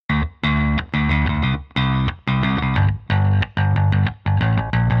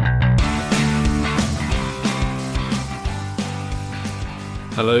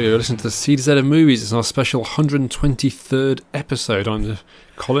Hello, you're listening to the C to Z of Movies. It's our special 123rd episode. I'm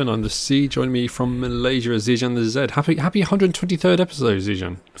Colin, I'm the C. Joining me from Malaysia is Zijan the Z. Happy 123rd episode,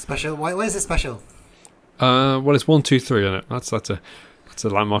 Zijan. Special? Why is it special? Well, it's 1, 2, 3, isn't it? That's a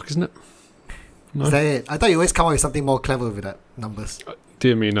landmark, isn't it? No? Is that it? I thought you always come up with something more clever with that numbers.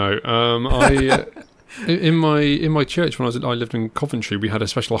 Dear me, no. In my church when I lived in Coventry, we had a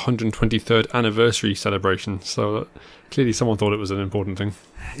special 123rd anniversary celebration. So clearly, someone thought it was an important thing.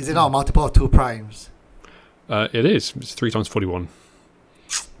 Is it not a multiple of 2 primes? It is. It's 3 times 41.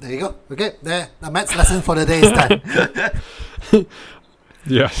 There you go. Okay, there. The maths lesson for the day is done.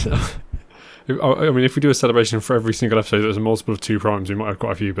 Yes. I mean, if we do a celebration for every single episode there's a multiple of 2 primes, we might have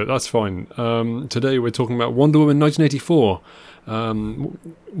quite a few, but that's fine. Today we're talking about Wonder Woman 1984.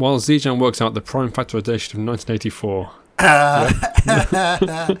 While Zijan works out the prime factorization of 1984.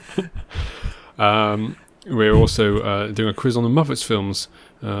 We're also doing a quiz on the Muppets films.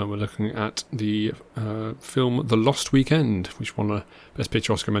 We're looking at the film The Lost Weekend, which won a Best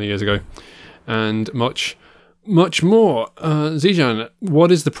Picture Oscar many years ago, and much more. Zijan,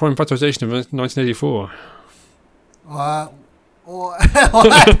 what is the prime factorization of 1984? What? Hold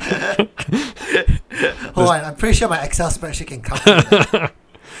on, I'm pretty sure my Excel spreadsheet can calculate that.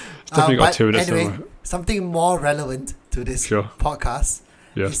 It's definitely got 2 in it anyway, somewhere. something more relevant to this podcast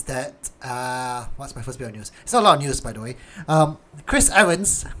is that, what's my first bit of news? It's not a lot of news, by the way. Chris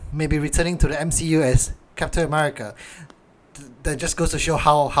Evans may be returning to the MCU as Captain America. That just goes to show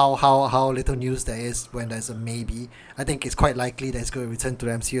how little news there is when there's a maybe. I think it's quite likely that he's going to return to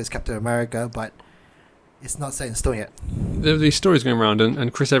the MCU as Captain America, but it's not set in stone yet. There are these stories going around,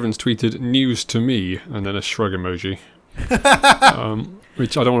 and Chris Evans tweeted "news to me" and then a shrug emoji,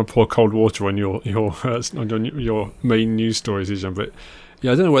 which I don't want to pour cold water on your main news stories, Ijan, but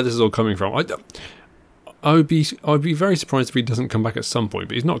yeah, I don't know where this is all coming from. I would be very surprised if he doesn't come back at some point,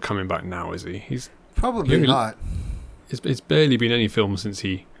 but he's not coming back now, is he? He's probably not. It's barely been any film since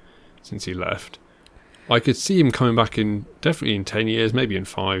he left. I could see him coming back definitely in 10 years, maybe in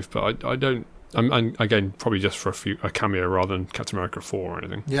 5, but I don't. I'm again probably just for a cameo rather than Captain America 4 or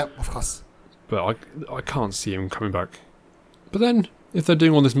anything. Yep, of course. But I can't see him coming back. But then if they're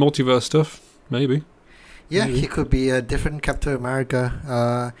doing all this multiverse stuff, maybe. Yeah, he could be a different Captain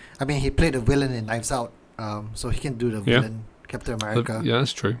America. I mean, he played a villain in Knives Out, so he can do the villain Captain America. Yeah,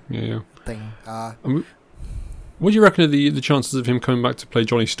 that's true. Yeah. Thing. What do you reckon of the chances of him coming back to play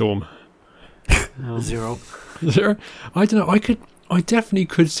Johnny Storm? Zero. I don't know. I definitely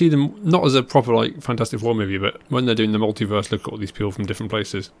could see them, not as a proper Fantastic Four movie, but when they're doing the multiverse, look at all these people from different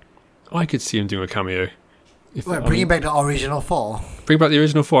places. I could see him doing a cameo. Bringing back the original 4. Bring back the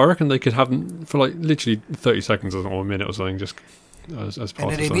original 4. I reckon they could have them for literally 30 seconds or a minute or something, just as part of something.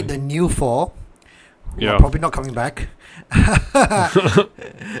 And then they meet the new 4. Who Yeah. are probably not coming back. And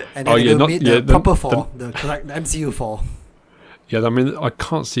then they'll meet the proper 4, the correct MCU 4. Yeah, I mean, I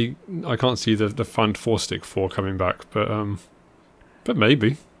can't see the Fantastic Four coming back, but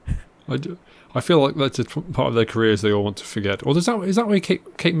maybe. I feel like that's a part of their careers they all want to forget. Or is that where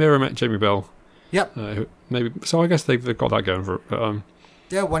Kate Mara met Jamie Bell? Yep. Maybe. So I guess they've got that going for it. But,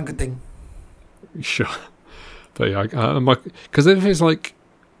 yeah, one good thing. Sure. But yeah, because if it's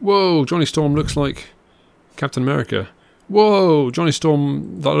whoa, Johnny Storm looks like Captain America. Whoa, Johnny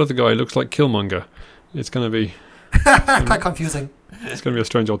Storm, that other guy looks like Killmonger. It's going to be quite confusing. It's going to be a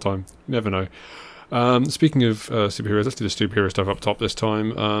strange old time. You never know. Speaking of superheroes, let's do the superhero stuff up top this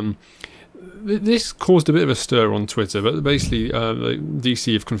time. This caused a bit of a stir on Twitter, but basically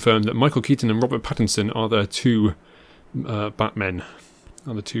DC have confirmed that Michael Keaton and Robert Pattinson are their 2 Batmen.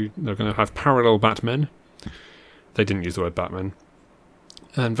 They're going to have parallel Batmen. They didn't use the word Batman.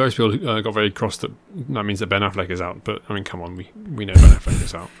 And various people got very cross that means that Ben Affleck is out. But, I mean, come on, we know Ben Affleck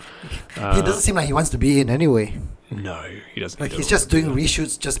is out. He doesn't seem like he wants to be in anyway. No, he doesn't. He's just doing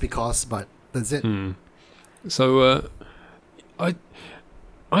reshoots just because, but that's it. So, I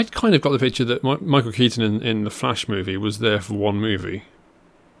kind of got the picture that Michael Keaton in the Flash movie was there for one movie.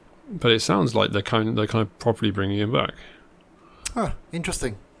 But it sounds like they're kind of properly bringing him back. Huh,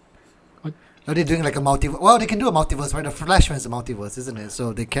 interesting. Are they doing a multiverse? Well, they can do a multiverse, right? The Flash is a multiverse, isn't it?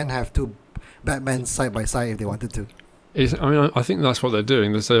 So they can have 2 Batman side by side if they wanted to. I think that's what they're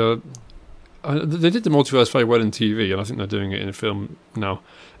doing. They did the multiverse very well in TV, and I think they're doing it in a film now.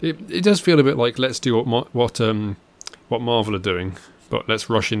 It does feel a bit like let's do what Marvel are doing, but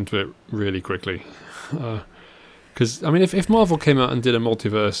let's rush into it really quickly. Because if Marvel came out and did a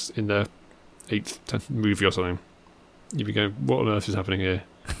multiverse in their 8th, 10th movie or something, you'd be going, "What on earth is happening here?"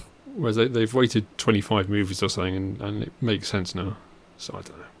 Whereas they've waited 25 movies or something, and it makes sense now. So I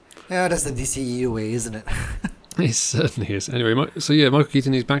don't know. Yeah, that's the DCEU way, isn't it? It certainly is. Anyway, Michael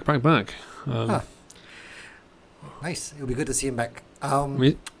Keaton is back. Nice. It'll be good to see him back.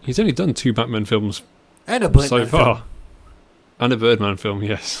 He's only done 2 Batman films and a Birdman so far. film. And a Birdman film,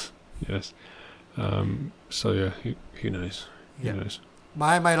 yes. So yeah, who knows? Yeah. Who knows?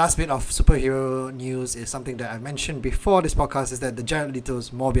 My last bit of superhero news is something that I mentioned before this podcast, is that the Jared Leto's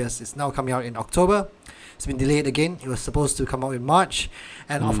Morbius is now coming out in October. It's been delayed again. It was supposed to come out in March.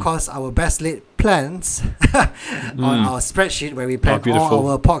 And of course, our best laid plans on our spreadsheet where we plan all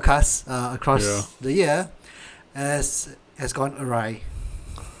our podcasts across the year has gone awry.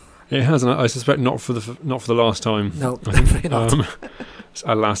 It has, and I suspect not for the last time. No, definitely not.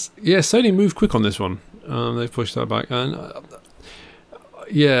 Alas, yeah, Sony moved quick on this one. They've pushed that back, and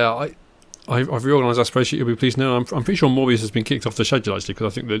I've reorganised our spreadsheet. You'll be pleased to know. I'm pretty sure Morbius has been kicked off the schedule actually,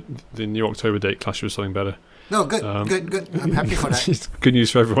 because I think the new October date clashed with something better. No, good. I'm happy for that. It's good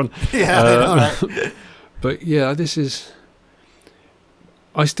news for everyone. All right. But yeah, this is.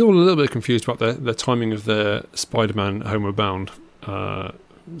 I'm still a little bit confused about the timing of their Spider-Man Homeward Bound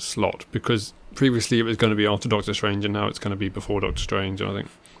slot, because previously it was going to be after Doctor Strange and now it's going to be before Doctor Strange. And I think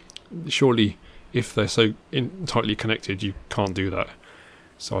surely if they're so tightly connected, you can't do that.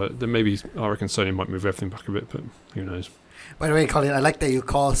 So then maybe I reckon Sony might move everything back a bit, but who knows. By the way, Colin, I like that you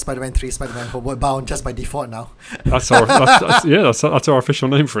call Spider-Man 3 Spider-Man Homeward Bound just by default now. That's our our official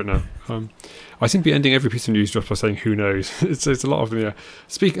name for it now. I seem to be ending every piece of news just by saying "who knows." It's a lot of them. Yeah.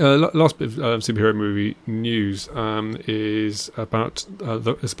 Last bit of superhero movie news is about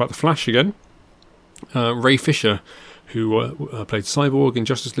the Flash again. Ray Fisher, who played Cyborg in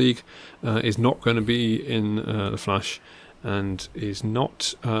Justice League, is not going to be in the Flash, and is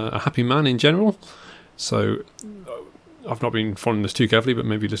not a happy man in general. So I've not been following this too carefully, but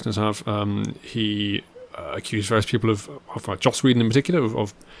maybe listeners have. He accused various people of Joss Whedon in particular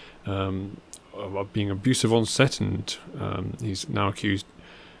of being abusive on set, and he's now accused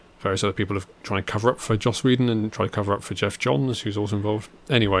various other people of trying to cover up for Joss Whedon and try to cover up for Jeff Johns, who's also involved.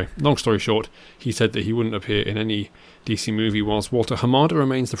 Anyway, long story short, he said that he wouldn't appear in any DC movie whilst Walter Hamada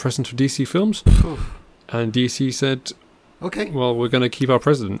remains the president of DC Films. And DC said, "Okay, well, we're going to keep our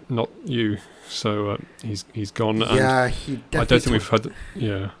president, not you." So he's gone. Yeah, he definitely. I don't think we've had.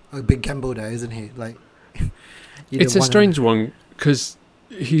 A big gamble there, isn't he? Like, it's a strange one, because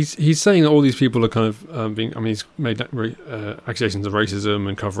he's saying that all these people are kind of being. I mean, he's made accusations of racism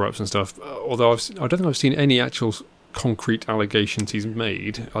and cover-ups and stuff. Although I don't think I've seen any actual concrete allegations he's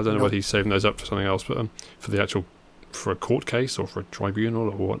made. I don't know whether he's saving those up for something else, but for a court case or for a tribunal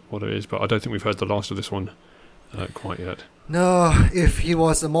or what it is. But I don't think we've heard the last of this one quite yet. No, if he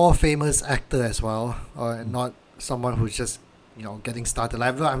was a more famous actor as well, or not someone who's just getting started. I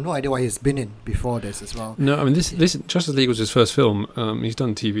have no idea what he's been in before this as well. No, I mean this Justice League was his first film. He's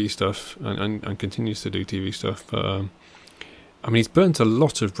done TV stuff and continues to do TV stuff. But I mean, he's burnt a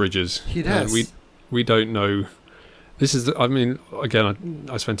lot of bridges. He does. We don't know. This is. Again,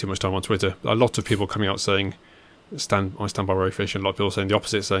 I spend too much time on Twitter. A lot of people coming out saying, I stand by Ray Fisher, and a lot of people saying the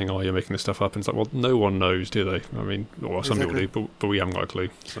opposite, saying, "Oh, you're making this stuff up." And it's like, well, no one knows, do they? I mean, well, some people do, but we haven't got a clue.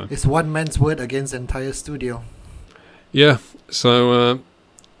 So. It's one man's word against the entire studio. Yeah, so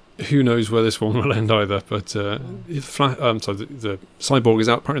who knows where this one will end either. But the Cyborg is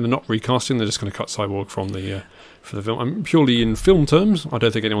out. Apparently, they're not recasting; they're just going to cut Cyborg from the for the film. Purely in film terms, I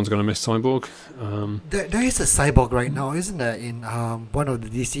don't think anyone's going to miss Cyborg. There is a Cyborg right now, isn't there? In one of the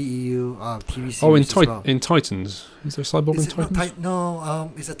DCEU TV series. In Titans, is there a Cyborg in Titans?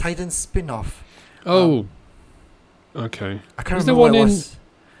 No, it's a Titans spin-off. Oh, okay. I can't remember what it was.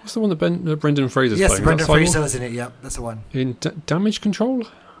 What's the one that Brendan Fraser's playing? Yes, Brendan Fraser's in it. Yep, that's the one. In Damage Control?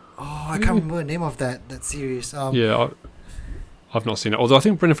 Oh, I can't remember the name of that series. I've not seen it. Although I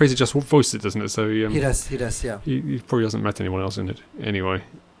think Brendan Fraser just voiced it, doesn't it? So he does. Yeah. He probably hasn't met anyone else in it. Anyway,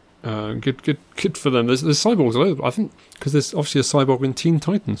 good for them. There's cyborgs all over. I think because there's obviously a cyborg in Teen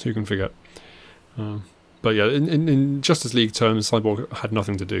Titans. Who can forget? But yeah, in Justice League terms, Cyborg had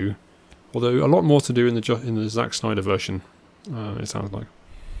nothing to do. Although a lot more to do in the Zack Snyder version. It sounds like.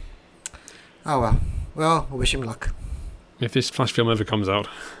 Oh well. Well, I wish him luck. If this Flash film ever comes out,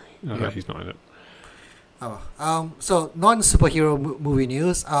 he's not in it. Oh well. So non-superhero movie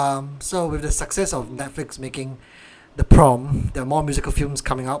news. So with the success of Netflix making The Prom, there are more musical films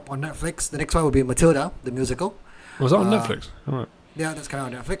coming up on Netflix. The next one will be Matilda, the musical. Was that on Netflix? All right. Yeah, that's coming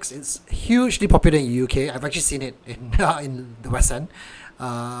out on Netflix. It's hugely popular in the UK. I've actually seen it in the West End.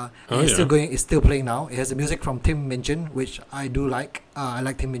 It's still playing now. It has the music from Tim Minchin, which I do like. I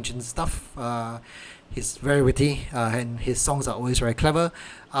like Tim Minchin's stuff. He's very witty, and his songs are always very clever.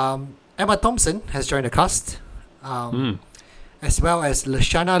 Emma Thompson has joined the cast, and as well as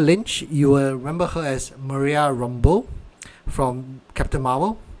Lashana Lynch. You will remember her as Maria Rambeau from Captain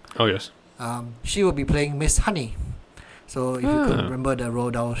Marvel. Oh, yes. She will be playing Miss Honey. So if you could remember the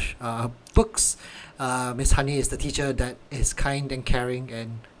Roald Dahl books, Miss Honey is the teacher that is kind and caring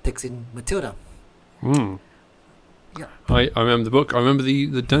and takes in Matilda. Yeah. I remember the book. I remember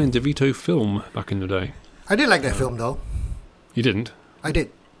the Danny DeVito film back in the day. I did like that film, though. You didn't? I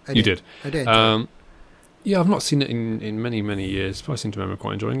did. You did? I did. Yeah, I've not seen it in many, many years, but I seem to remember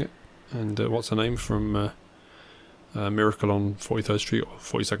quite enjoying it. And what's her name from Miracle on 43rd Street or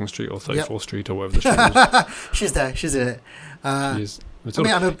 42nd Street or 34th Street or whatever the street is? She's there. She's in it. She is.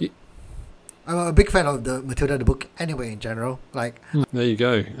 Matilda. I'm a big fan of the Matilda the book anyway, in general. There you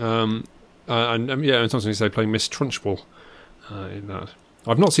go. And yeah, it's something to say playing Miss Trunchbull in that.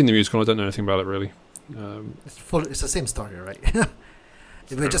 I've not seen the musical. I don't know anything about it really. It's the same story, right?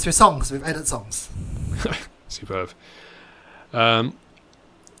 We're just with songs. We've added songs. Superb. Speaking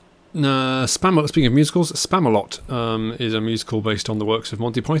of musicals, Spamalot is a musical based on the works of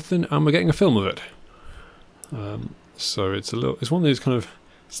Monty Python, and we're getting a film of it. So it's one of those kind of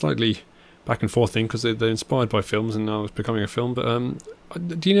slightly back and forth thing because they're inspired by films and now it's becoming a film.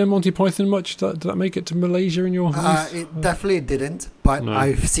 But do you know Monty Python much? Did that make it to Malaysia in your youth? It definitely didn't, but no.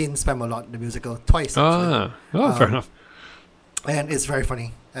 I've seen Spamalot, the musical, twice. Fair enough. And it's very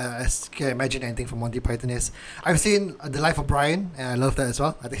funny. As you can imagine, anything from Monty Python is. I've seen The Life of Brian, and I love that as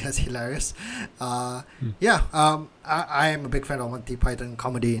well. I think that's hilarious. I am a big fan of Monty Python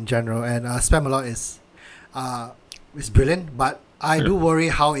comedy in general, and Spamalot is brilliant. But I do worry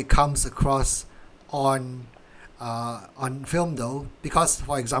how it comes across on film, though, because,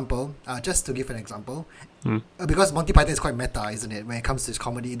 for example, just to give an example, because Monty Python is quite meta, isn't it? When it comes to its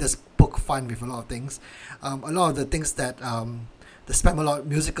comedy, it does poke fun with a lot of things. A lot of the things that the Spamalot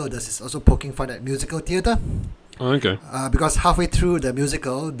musical does is also poking fun at musical theatre. Okay. Because halfway through the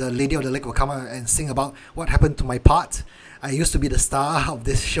musical, the Lady of the Lake will come out and sing about what happened to my part. I used to be the star of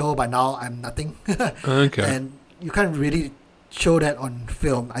this show, but now I'm nothing. Okay. And you can't really show that on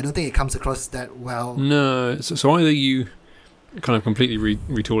film. I don't think it comes across that well. No. So either you kind of completely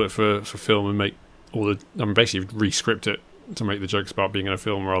retool it for film and make basically re-script it to make the jokes about being in a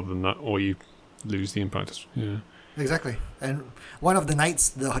film rather than that, or you lose the impact. Yeah. Exactly. And one of the nights,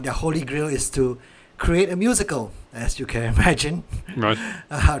 their holy grail is to create a musical, as you can imagine. Right.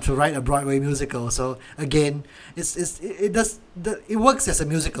 To write a Broadway musical. So again, it works as a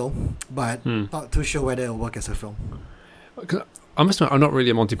musical, but not too sure whether it'll work as a film. I must admit, I'm not really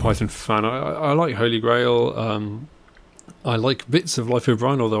a Monty Python fan. I like Holy Grail. I like bits of Life of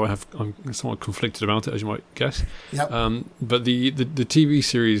Brian, although I'm somewhat conflicted about it, as you might guess. Yep. But the TV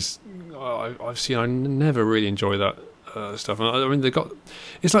series I've seen, I never really enjoy that stuff. I mean, they've got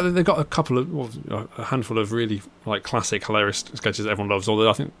a handful of really like classic, hilarious sketches that everyone loves. Although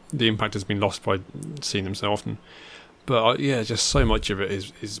I think the impact has been lost by seeing them so often. But just so much of it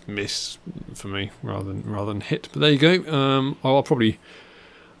is miss for me rather than hit. But there you go. I'll probably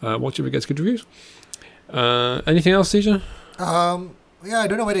watch it if it gets good reviews. Anything else, CJ? I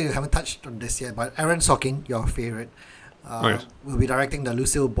don't know whether you haven't touched on this yet, but Aaron Sorkin, your favourite, will be directing the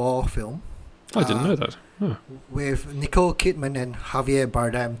Lucille Ball film. I didn't know that. Oh. With Nicole Kidman and Javier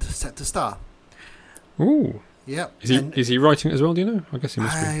Bardem set to star. Ooh. Yep. Is he writing it as well, do you know? I guess he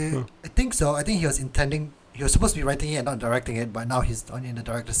must be. Oh. I think so. I think he was supposed to be writing it and not directing it, but now he's in the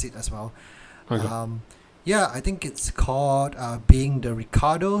director's seat as well. Okay. I think it's called Being the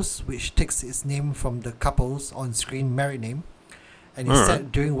Ricardos, which takes its name from the couple's on-screen married name. And it's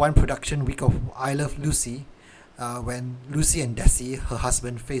set during one production week of I Love Lucy, when Lucy and Desi, her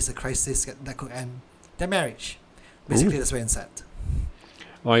husband, face a crisis that could end their marriage. Basically, that's where it's set.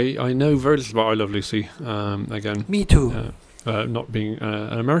 I know very little about I Love Lucy, again. Me too. Not being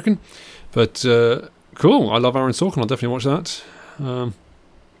an American. But cool, I love Aaron Sorkin, I'll definitely watch that.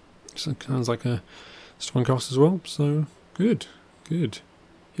 Sounds like a strong cast as well, so good. He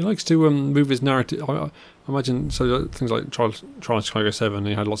likes to move his narrative. I imagine things like Trial of Chicago 7.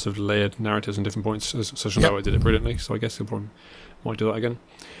 He had lots of layered narratives and different points. Social Network did it brilliantly, so I guess he'll probably might do that again.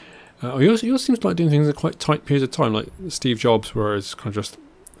 He also seems to like doing things in quite tight periods of time, like Steve Jobs, where it's kind of just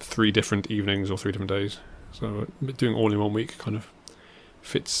 3 different evenings or 3 different days. So doing all in one week kind of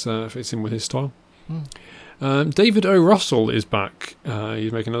fits in with his style. David O. Russell is back.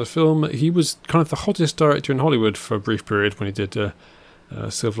 He's making another film. He was kind of the hottest director in Hollywood for a brief period when he did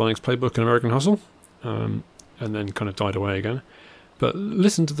Silver Linings Playbook and American Hustle, and then kind of died away again. But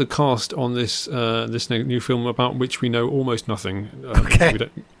listen to the cast on this new film about which we know almost nothing.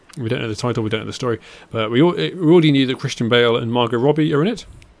 We don't know the title, we don't know the story, but we already knew that Christian Bale and Margot Robbie are in it.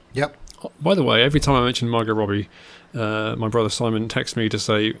 Yep. By the way, every time I mention Margot Robbie, my brother Simon texts me to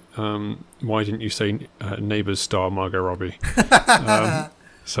say, why didn't you say Neighbours star Margot Robbie?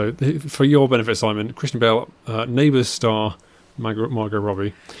 So for your benefit, Simon, Christian Bale, Neighbours star Margot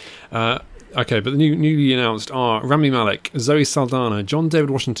Robbie. Okay, but the newly announced are Rami Malek, Zoe Saldana, John David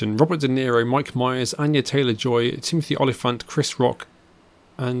Washington, Robert De Niro, Mike Myers, Anya Taylor-Joy, Timothy Olyphant, Chris Rock,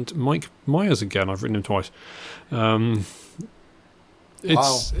 and Mike Myers again. I've written him twice.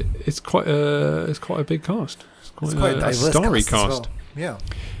 It's quite a big cast. It's quite a diverse starry cast. Well.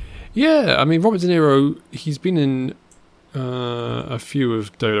 Yeah. I mean, Robert De Niro, he's been in a few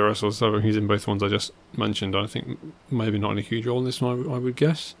of David O. Russell's, so he's in both ones I just mentioned. I think maybe not in a huge role in this one, I would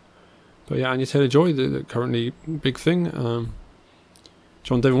guess. But yeah, Anya Taylor-Joy, the currently big thing.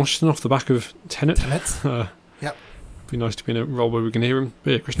 John David Washington off the back of Tenet. Yep. Be nice to be in a role where we can hear him.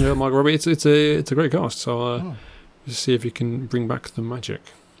 But yeah, Christian Bale, Margot Robbie, it's a great cast. So just see if you can bring back the magic.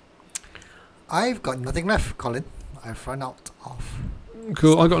 I've got nothing left, Colin. I've run out of.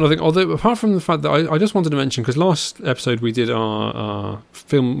 Cool. I got nothing. Although apart from the fact that I just wanted to mention, because last episode we did our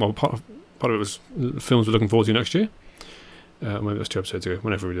film. Well, part of it was films we're looking forward to next year. Maybe that's 2 episodes ago.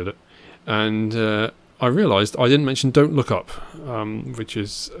 Whenever we did it, and I realised I didn't mention Don't Look Up, which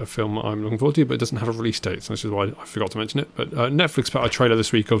is a film I'm looking forward to, but it doesn't have a release date, so this is why I forgot to mention it. But Netflix put out a trailer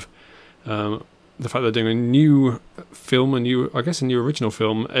this week of the fact they're doing a new film, a new original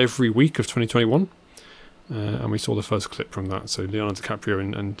film every week of 2021. And we saw the first clip from that. So Leonardo DiCaprio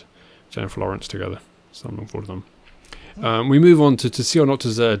and Jennifer Lawrence together. So I'm looking forward to them. We move on to See or Not to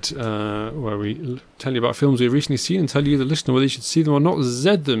Z, where we tell you about films we've recently seen and tell you, the listener, whether you should see them or not.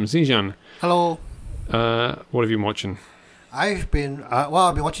 Z them. Zijan. Hello. What have you been watching? I've been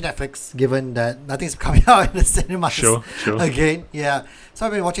watching Netflix, given that nothing's coming out in the cinemas. Sure. Again, yeah. So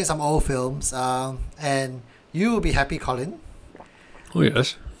I've been watching some old films, and you will be happy, Colin. Oh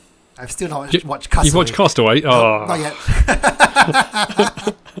yes. I've still not watched Castaway. You've watched Castaway? No, not yet.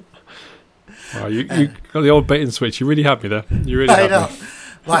 Wow, you got the old bait and switch. You really had me there. You really had me. I know.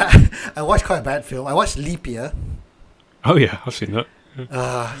 Well, I watched quite a bad film. I watched Leap Year. Oh yeah, I've seen that.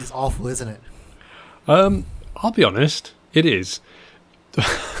 It's awful, isn't it? I'll be honest, it is. It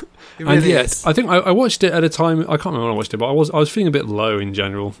really and yet, is. I think I watched it at a time. I can't remember when I watched it, but I was feeling a bit low in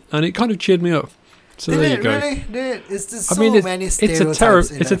general, and it kind of cheered me up. So there you go. Really? It's just many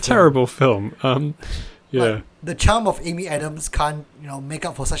stereotypes. It's a terrible film. Yeah. Like, the charm of Amy Adams can't make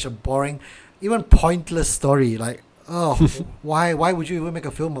up for such a boring, even pointless story. Like, why would you even make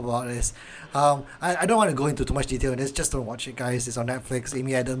a film about this? I don't want to go into too much detail on this. Just don't watch it, guys. It's on Netflix.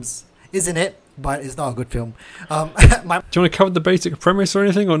 Amy Adams is in it, but it's not a good film. Do you want to cover the basic premise or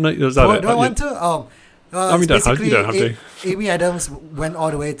anything, or no? Do I want to? I mean, you don't have to. Amy Adams went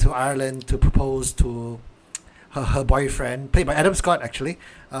all the way to Ireland to propose to her boyfriend, played by Adam Scott, actually,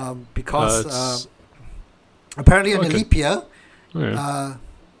 because apparently on the leap year,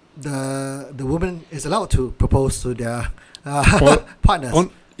 the woman is allowed to propose to their partners.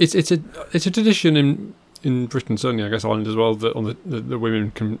 It's a tradition in Britain, certainly, I guess Ireland as well, that on the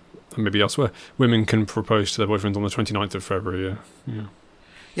women can, and maybe elsewhere, women can propose to their boyfriends on the 29th of February. Yeah.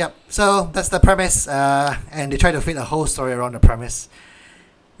 Yep. So that's the premise, and they try to fit a whole story around the premise.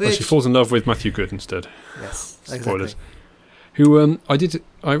 Well, she falls in love with Matthew Good instead. Yes, spoilers.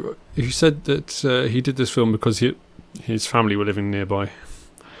 Exactly. Who said that he did this film because his family were living nearby,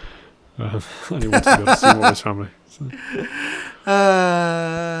 and he wanted to be able to see more of his family. So.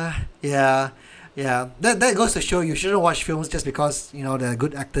 Yeah. That goes to show you shouldn't watch films just because there are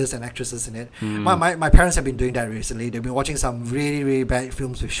good actors and actresses in it. My parents have been doing that recently. They've been watching some really, really bad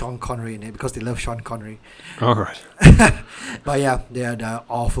films with Sean Connery in it because they love Sean Connery. All right. But yeah, they're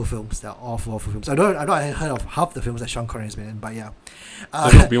awful films. They're awful films. I don't heard of half the films that Sean Connery has been in, but yeah.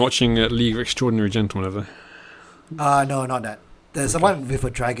 They've not been watching League of Extraordinary Gentlemen, have they? No, not that. There's one with a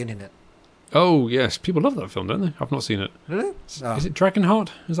dragon in it. Oh yes, people love that film, don't they? I've not seen it. Really? Is it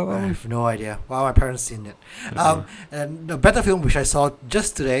Dragonheart? Is that I one? have no idea. Well, my parents seen it. And the better film which I saw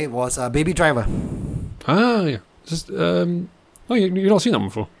just today was Baby Driver. Ah, yeah. You've not seen that one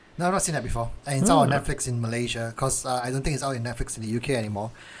before? No, I've not seen that before. And it's out on Netflix in Malaysia because I don't think it's out in Netflix in the UK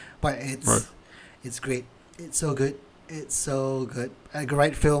anymore. But it's great. It's so good. It's so good. A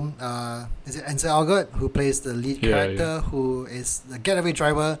great film. Is it Ansel Elgort who plays the lead character, who is the getaway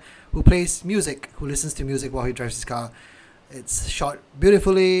driver, who plays music, who listens to music while he drives his car. It's shot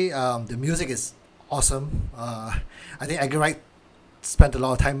beautifully. The music is awesome. I think Edgar Wright spent a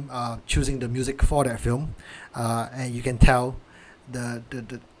lot of time choosing the music for that film, and you can tell the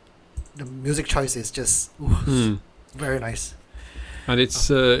music choice is just very nice. And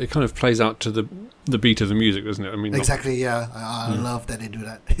it kind of plays out to the beat of the music, doesn't it? I mean, exactly. I love that they do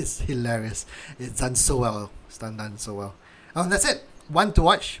that. It's hilarious. It's done so well. It's done so well. That's it. One to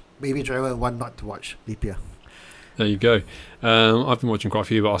watch, Baby Driver. One not to watch, Leap Year. There you go. I've been watching quite a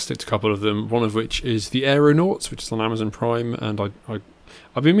few, but I'll stick to a couple of them. One of which is The Aeronauts, which is on Amazon Prime, and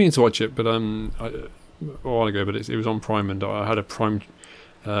I've been meaning to watch it, but a while ago, but it was on Prime, and I had a Prime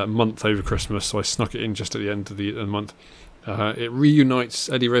month over Christmas, so I snuck it in just at the end of the month. It reunites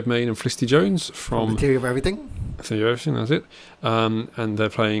Eddie Redmayne and Felicity Jones from Theory of Everything. Theory of Everything, that's it. And they're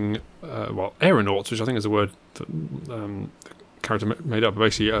playing aeronauts, which I think is a word that the character made up.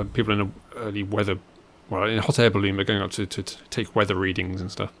 Basically, people in in a hot air balloon, they're going up to take weather readings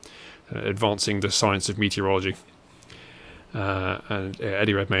and stuff, advancing the science of meteorology. And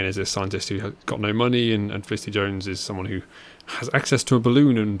Eddie Redmayne is a scientist who has got no money, and Felicity Jones is someone who has access to a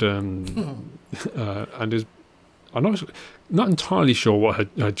balloon and is. I'm not entirely sure what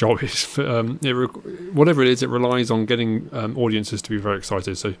her job is, but whatever it is, it relies on getting audiences to be very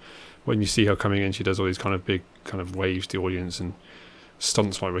excited. So when you see her coming in, she does all these kind of big kind of waves to the audience and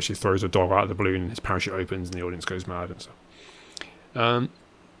stunts like where she throws a dog out of the balloon and his parachute opens and the audience goes mad and stuff.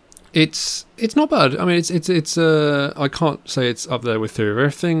 It's not bad. I mean, it's I can't say it's up there with Theory of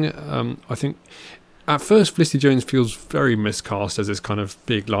Everything. I think at first Felicity Jones feels very miscast as this kind of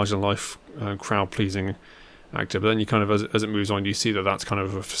big, larger than life, crowd pleasing actor, but then you kind of as it moves on, you see that that's kind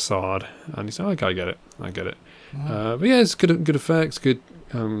of a facade, and you say, okay, I get it. But yeah, it's good effects, good,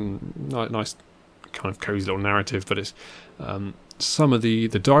 nice kind of cozy little narrative, but it's some of the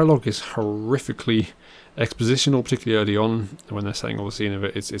dialogue is horrifically expositional, particularly early on when they're setting all the scene of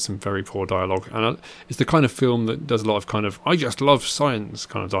it. It's some very poor dialogue, and it's the kind of film that does a lot of kind of I just love science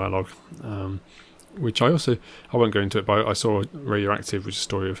kind of dialogue, which I won't go into it, but I saw Radioactive, which is a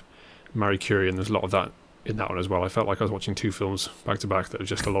story of Marie Curie, and there's a lot of that in that one as well. I felt like I was watching two films back to back that were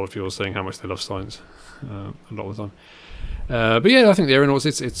just a lot of people saying how much they love science a lot of the time. But yeah, I think The Aeronauts,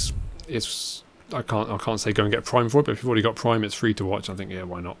 it's I can't say go and get Prime for it, but if you've already got Prime, it's free to watch. I think, yeah,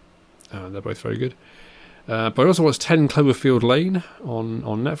 why not? They're both very good. But I also watched 10 Cloverfield Lane on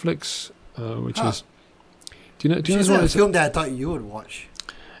Netflix, which is. Do you know? It's a film that I thought you would watch.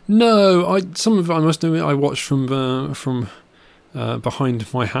 No, some of it I must admit I watched from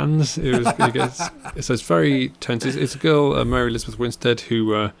behind my hands. It was pretty good. So it's very tense. It's a girl, Mary Elizabeth Winstead,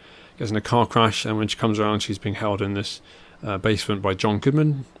 who gets in a car crash, and when she comes around, she's being held in this basement by John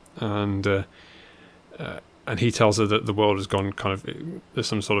Goodman, and he tells her that the world has gone kind of, there's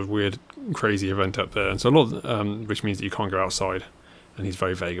some sort of weird, crazy event up there, and so a lot of, which means that you can't go outside, and he's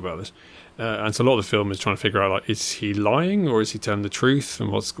very vague about this. And so a lot of the film is trying to figure out, like, is he lying or is he telling the truth,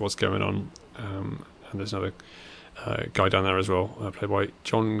 and what's going on. And there's another guy down there as well, played by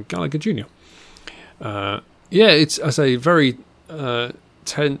John Gallagher Jr. Yeah, it's, I say, very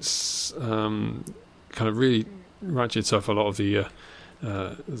tense, kind of really ratchets up a lot of the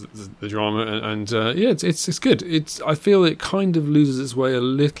drama, and yeah, it's good. I feel it kind of loses its way a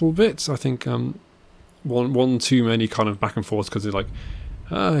little bit. I think one too many kind of back and forth, because it's like,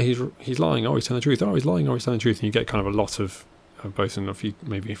 he's lying, oh he's telling the truth, oh he's lying, oh he's telling the truth, and you get kind of a lot of both, and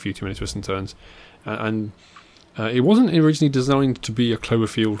maybe a few too many twists and turns, and it wasn't originally designed to be a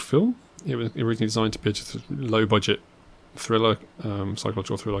Cloverfield film. It was originally designed to be just a low budget thriller,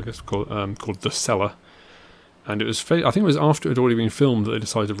 psychological thriller, I guess, called The Cellar. And it was, I think it was after it had already been filmed that they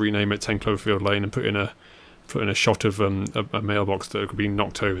decided to rename it 10 Cloverfield Lane and put in a shot of a mailbox that could be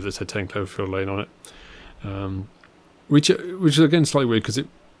knocked over that said 10 Cloverfield Lane on it. Which is again slightly weird, because it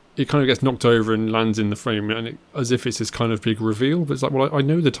kind of gets knocked over and lands in the frame, and as if it's this kind of big reveal. But it's like, well, I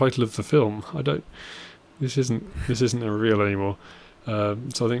know the title of the film. This isn't a reveal anymore. So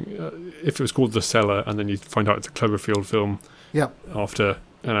I think if it was called The Cellar and then you find out it's a Cloverfield film, after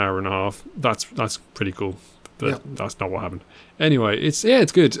an hour and a half, that's pretty cool. But that's not what happened. Anyway, it's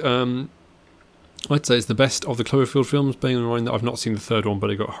good. I'd say it's the best of the Cloverfield films, bearing in mind that I've not seen the third one, but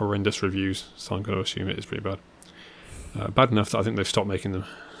it got horrendous reviews, so I'm going to assume it is pretty bad. Bad enough that I think they've stopped making them.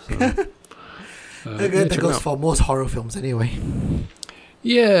 So, that goes for most horror films anyway.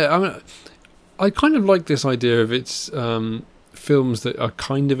 Yeah, I mean, I kind of like this idea of its films that are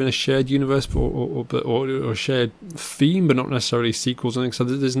kind of in a shared universe or shared theme, but not necessarily sequels and things. So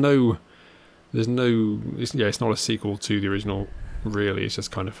it's not a sequel to the original, really. It's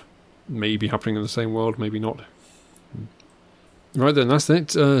just kind of maybe happening in the same world, maybe not. Right then, that's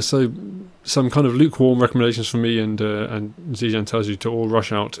it. So some kind of lukewarm recommendations from me, and Zijan tells you to all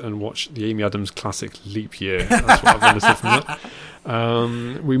rush out and watch the Amy Adams classic Leap Year. That's what I've understood from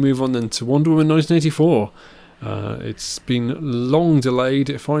that. We move on then to Wonder Woman 1984. It's been long delayed.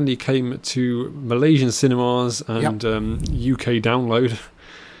 It finally came to Malaysian cinemas and UK download.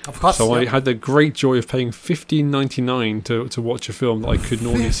 Of course. So I had the great joy of paying $15.99 to watch a film that I could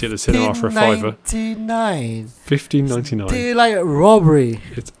normally see at the cinema for a $5. $15.99. Daylight robbery.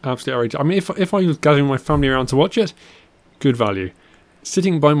 It's absolutely outrageous. I mean, if I was gathering my family around to watch it, good value.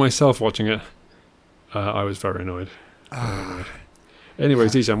 Sitting by myself watching it, I was very annoyed.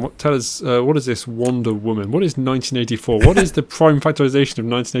 Anyways, Dijan, tell us, what is this Wonder Woman? What is 1984? What is the prime factorization of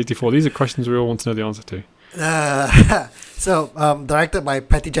 1984? These are questions we all want to know the answer to. Directed by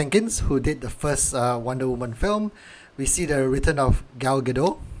Patty Jenkins, who did the first Wonder Woman film. We see the return of Gal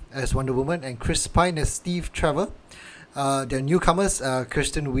Gadot as Wonder Woman and Chris Pine as Steve Trevor. The newcomers,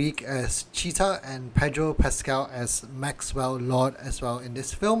 Kristen Wiig as Cheetah and Pedro Pascal as Maxwell Lord as well in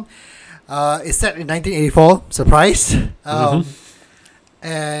this film. It's set in 1984, surprise.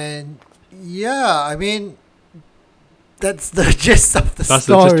 And yeah, I mean, that's the gist of the story. That's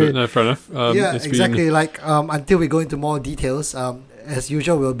the gist of it. No, fair enough. Exactly. Until we go into more details, as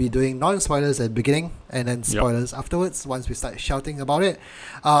usual, we'll be doing non-spoilers at the beginning and then spoilers afterwards once we start shouting about it.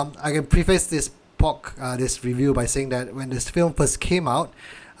 I can preface this review by saying that when this film first came out,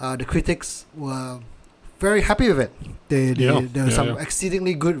 the critics were very happy with it. There were some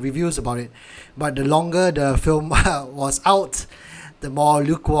exceedingly good reviews about it. But the longer the film was out, the more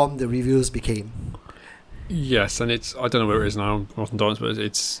lukewarm the reviews became. Yes, and it's, I don't know where it is now on Rotten Tomatoes, but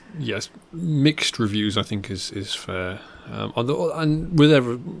it's mixed reviews, I think is fair. And with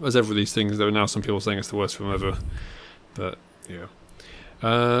as ever these things, there are now some people saying it's the worst film ever. But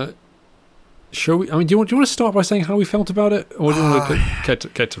shall we? I mean, do you want to start by saying how we felt about it, or do you want to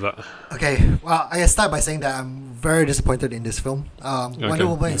get to that? Okay, well, I start by saying that I'm very disappointed in this film. Wonder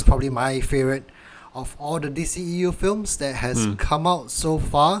Woman is probably my favorite of all the DCEU films that has come out so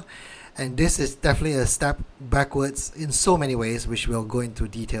far, and this is definitely a step backwards in so many ways, which we'll go into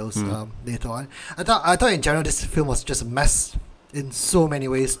details later on. I thought in general this film was just a mess in so many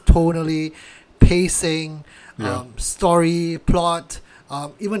ways, tonally, pacing, story, plot,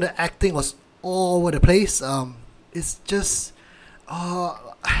 even the acting was all over the place. It's just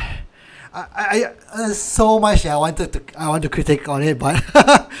there's so much I want to critique on it, but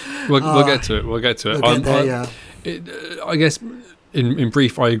we'll get to it. We'll get to it. I guess in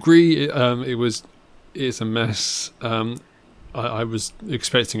brief, I agree. It's a mess. I was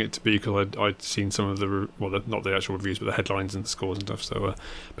expecting it to be, because I'd seen some of not the actual reviews, but the headlines and the scores and stuff. So,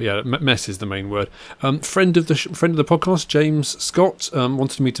 but yeah, mess is the main word. Friend of the podcast, James Scott,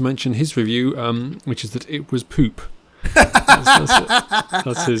 wanted me to mention his review, which is that it was poop.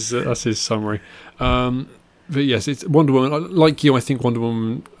 That's his summary. But yes, it's Wonder Woman. Like you, I think Wonder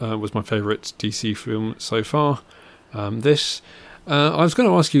Woman was my favourite DC film so far. I was going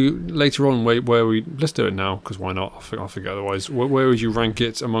to ask you later on where we... Let's do it now, because why not? I'll forget otherwise. Where would you rank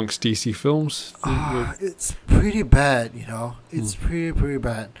it amongst DC films? It's pretty bad, It's pretty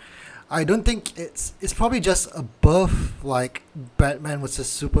bad. I don't think it's probably just above, like, Batman vs.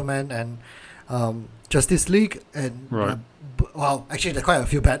 Superman and Justice League. And right. Well, actually, there are quite a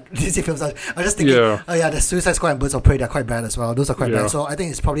few bad DC films. I was just thinking, the Suicide Squad and Birds of Prey, they're quite bad as well. Those are quite bad. So I think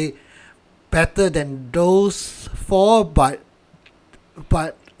it's probably better than those four, but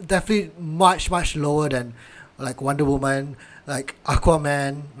definitely much, much lower than like Wonder Woman, like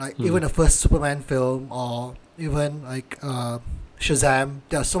Aquaman, like even the first Superman film, or even like Shazam.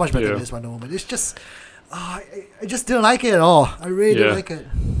 They're so much better than this Wonder Woman. It's just I just didn't like it at all. I really didn't like it.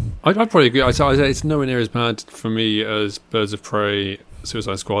 I'd probably agree. I'd say it's nowhere near as bad for me as Birds of Prey,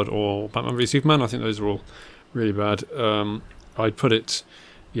 Suicide Squad, or Batman v Superman. I think those are all really bad. I'd put it,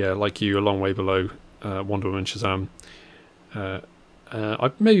 like you, a long way below Wonder Woman, Shazam.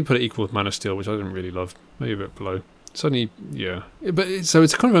 I'd maybe put it equal with Man of Steel, which I didn't really love. Maybe a bit below. Suddenly, but it's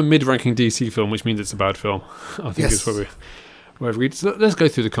kind of a mid-ranking DC film, which means it's a bad film. I think is where we've read. So let's go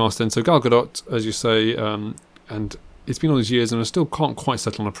through the cast then. So Gal Gadot, as you say, and it's been all these years, and I still can't quite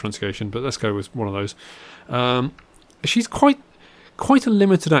settle on a pronunciation, but let's go with one of those. She's quite a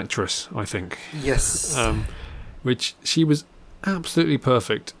limited actress, I think. Yes. Which she was absolutely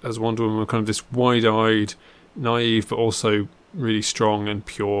perfect as Wonder Woman, kind of this wide-eyed, naive, but also really strong and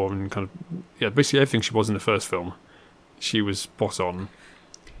pure, and kind of basically everything she was in the first film, she was spot on.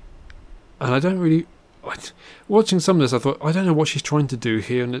 And I don't really, watching some of this, I thought, I don't know what she's trying to do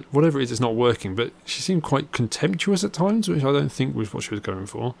here, and whatever it is, it's not working. But she seemed quite contemptuous at times, which I don't think was what she was going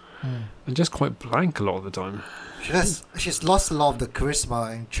for, and just quite blank a lot of the time. She's lost a lot of the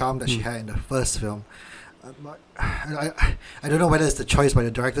charisma and charm that she had in the first film. I don't know whether it's the choice by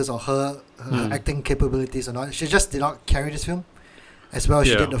the directors or her acting capabilities or not. She just did not carry this film as well as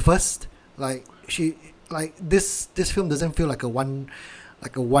she did the first. Like like this film doesn't feel like a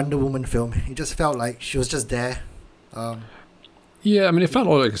Wonder Woman film. It just felt like she was just there. Yeah, I mean, it felt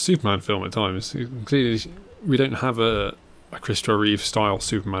like a Superman film at times. Clearly, we don't have a Christopher Reeve style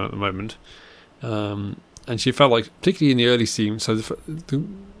Superman at the moment, and she felt like, particularly in the early scene. So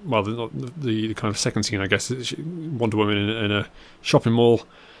the kind of second scene, I guess, is Wonder Woman in a shopping mall,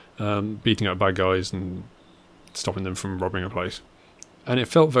 beating up bad guys and stopping them from robbing a place, and it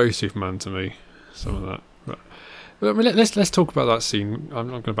felt very Superman to me. Some of that. But I mean, let's talk about that scene. I'm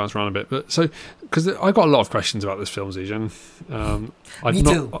not going to bounce around a bit, but so because I got a lot of questions about this film, Zijan. Me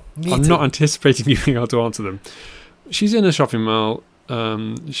too. I'm not anticipating you being able to answer them. She's in a shopping mall.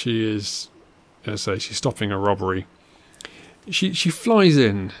 She is, she's stopping a robbery. She flies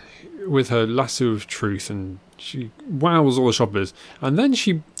in with her lasso of truth and she wows all the shoppers. And then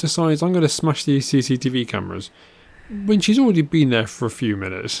she decides, I'm going to smash these CCTV cameras when she's already been there for a few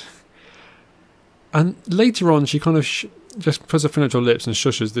minutes. And later on, she kind of just puts her finger to her lips and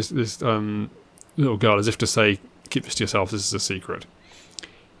shushes this little girl as if to say, keep this to yourself, this is a secret.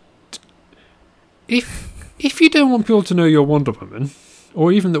 If you don't want people to know you're Wonder Woman,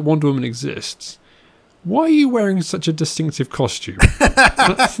 or even that Wonder Woman exists, why are you wearing such a distinctive costume?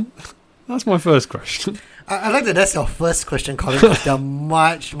 That's my first question. I like that that's your first question, Colin, because there are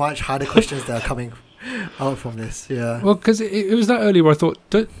much, much harder questions that are coming out from this. Yeah. Well, because it was that early where I thought,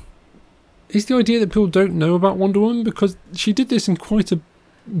 is the idea that people don't know about Wonder Woman? Because she did this in quite a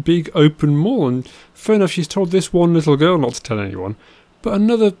big open mall, and fair enough, she's told this one little girl not to tell anyone, but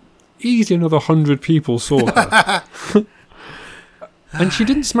another 100 people saw her. And she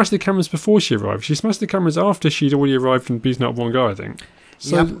didn't smash the cameras before she arrived. She smashed the cameras after she'd already arrived and beaten up one guy, I think.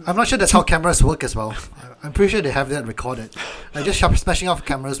 So, yeah, I'm not sure that's how cameras work as well. I'm pretty sure they have that recorded. Like just smashing off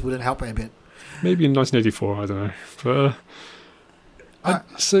cameras wouldn't help a bit. Maybe in 1984, I don't know. But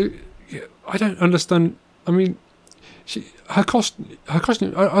I don't understand. I mean, her costume,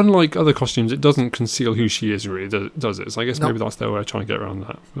 unlike other costumes, it doesn't conceal who she is, really, does it? So I guess maybe that's their way of trying to get around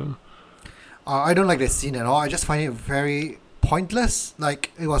that. But I don't like this scene at all. I just find it very pointless.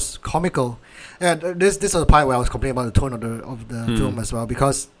 Like, it was comical. And this was the part where I was complaining about the tone of the film as well,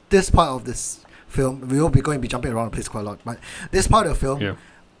 because this part of this film, we will be going to be jumping around the place quite a lot, but this part of the film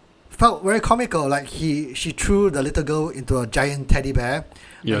felt very comical. Like she threw the little girl into a giant teddy bear.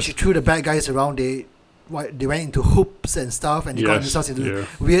 Yes. When she threw the bad guys around, they went into hoops and stuff, and they got themselves into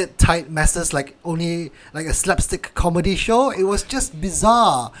weird tight messes, like only like a slapstick comedy show. It was just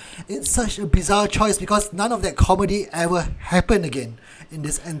bizarre. It's such a bizarre choice because none of that comedy ever happened again in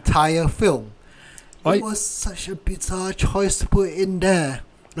this entire film. It was such a bizarre choice to put in there.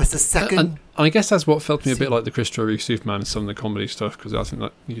 That's the second. I guess that's what felt to me a bit like the Christopher Reeve Superman and some of the comedy stuff, because I think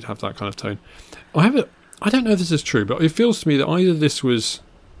that you'd have that kind of tone. I don't know if this is true, but it feels to me that either this was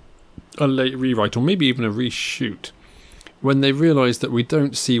a late rewrite or maybe even a reshoot when they realised that we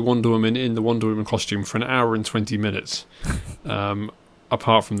don't see Wonder Woman in the Wonder Woman costume for an hour and 20 minutes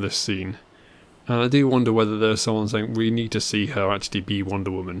apart from this scene. And I do wonder whether there's someone saying we need to see her actually be Wonder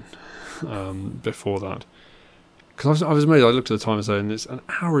Woman before that. Because I was amazed. I looked at the time and saying it's an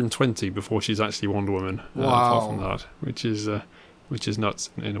hour and 20 before she's actually Wonder Woman. Apart from that, which is nuts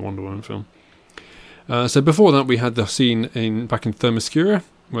in a Wonder Woman film. So before that, we had the scene back in Themyscira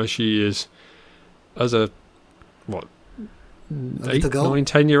where she is as a 8, 9,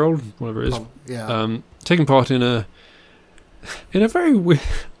 10-year-old, whatever it is, taking part in a very weird.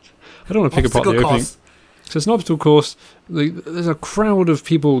 I don't want to pick apart the opening. So it's an obstacle course. There's a crowd of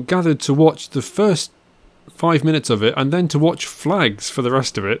people gathered to watch the first 5 minutes of it, and then to watch flags for the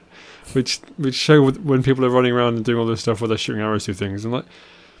rest of it, which show when people are running around and doing all this stuff where they're shooting arrows through things. And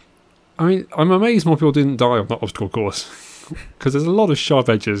I mean, I'm amazed more people didn't die on that obstacle course, because there's a lot of sharp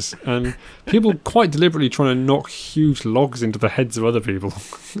edges and people quite deliberately trying to knock huge logs into the heads of other people.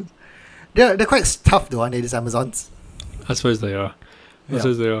 They're quite tough though, aren't they, these Amazons? I suppose they are.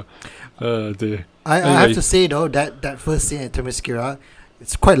 Oh dear. I have to say though that first scene at Themyscira,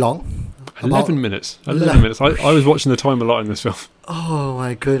 it's quite long. 11 minutes. 11 minutes. I was watching the time a lot in this film. Oh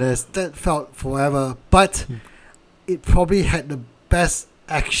my goodness, that felt forever. But it probably had the best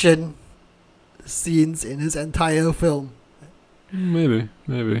action scenes in this entire film. Maybe.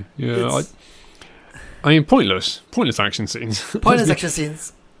 Yeah. I mean, pointless action scenes. Pointless action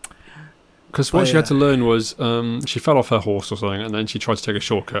scenes. Because what she had to learn was she fell off her horse or something, and then she tried to take a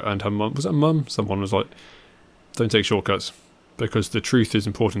shortcut, and her mum, was it mum? Someone was like, don't take shortcuts, because the truth is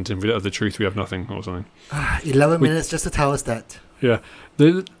important, and if we don't have the truth, we have nothing, or something. 11 minutes just to tell us that. Yeah.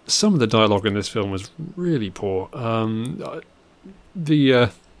 Some of the dialogue in this film was really poor.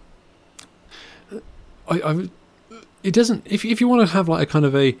 it doesn't. If you want to have like a kind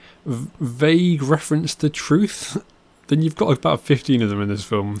of a vague reference to truth, then you've got about 15 of them in this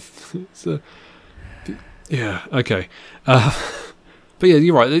film. Yeah, okay. But yeah,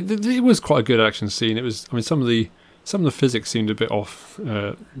 you're right. It was quite a good action scene. It was. I mean, some of the physics seemed a bit off,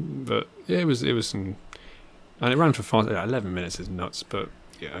 but yeah, it was some. And it ran for 11 minutes is nuts, but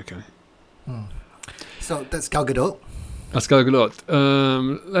yeah, okay. So that's Gal Gadot. That's Gal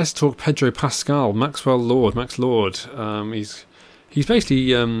Gadot. Let's talk Pedro Pascal, Max Lord. He's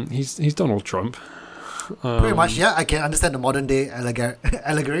basically he's Donald Trump. Pretty much, yeah. I can understand the modern day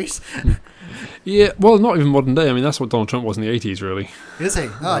allegories. Yeah, well, not even modern day. I mean, that's what Donald Trump was in the 80s, really. Is he?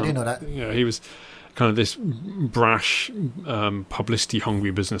 Oh, I didn't know that. Yeah, he was kind of this brash,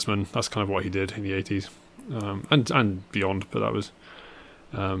 publicity-hungry businessman. That's kind of what he did in the 80s, and beyond. But that was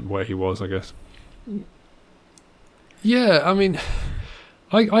where he was, I guess. Yeah, I mean,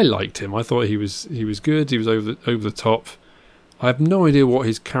 I liked him. I thought he was good. He was over the top. I have no idea what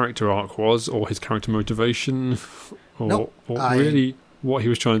his character arc was, or his character motivation, or really what he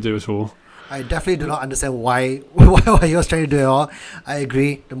was trying to do at all. I definitely do not understand why he was trying to do it all. I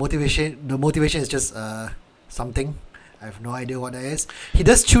agree. The motivation is just something. I have no idea what that is. He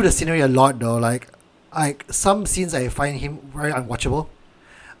does chew the scenery a lot though. Like some scenes I find him very unwatchable.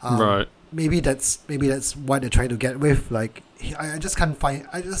 Right. Maybe that's what they're trying to get with. Like I just can't find.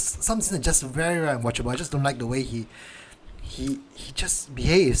 Some scenes are just very, very unwatchable. I just don't like the way he just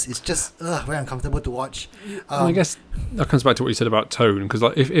behaves. It's just very uncomfortable to watch. I guess that comes back to what you said about tone, because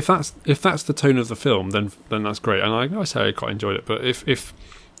like if that's the tone of the film, then that's great. And I say I quite enjoyed it. But if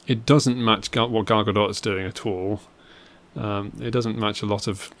it doesn't match what Gal Gadot is doing at all, it doesn't match a lot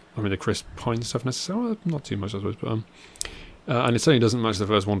of the Chris Pine stuff necessarily. Not too much, I suppose. But and it certainly doesn't match the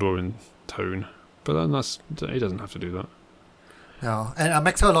first Wonder Woman tone. But then he doesn't have to do that. No, and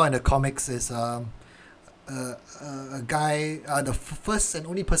Maxwell Lord in the comics is a guy, the first and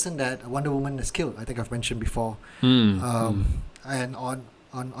only person that Wonder Woman has killed. I think I've mentioned before. And on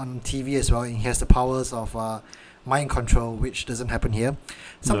TV as well, he has the powers of mind control, which doesn't happen here.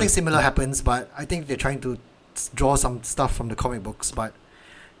 Something similar happens, but I think they're trying to draw some stuff from the comic books, but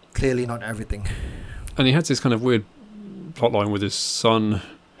clearly not everything. And he had this kind of weird plotline with his son,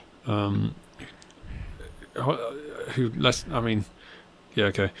 who yeah,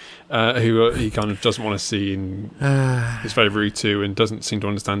 okay. Who he kind of doesn't want to see and is very rude to and doesn't seem to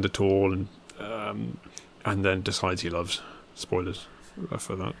understand at all, and then decides he loves. Spoilers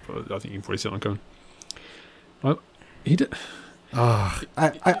for that, but I think you can probably see it on going. Well, he did. I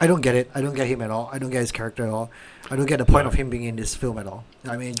don't get it. I don't get him at all. I don't get his character at all. I don't get the point of him being in this film at all.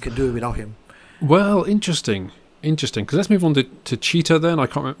 I mean, you could do it without him. Well, interesting. Because let's move on to Cheetah then. I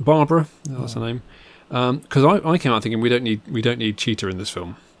can't remember. Barbara, that's her name. Because I came out thinking we don't need Cheetah in this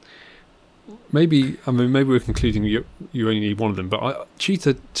film. Maybe we're concluding you only need one of them, but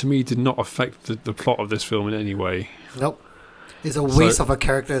Cheetah to me did not affect the plot of this film in any way. Nope, it's a waste of a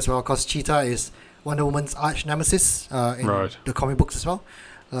character as well. Because Cheetah is Wonder Woman's arch nemesis in the comic books as well.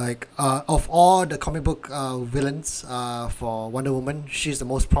 Like of all the comic book villains for Wonder Woman, she's the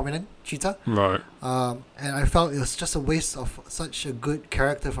most prominent, Cheetah. Right. And I felt it was just a waste of such a good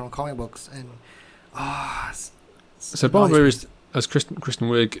character from comic books and. So Barbara is, as Kristen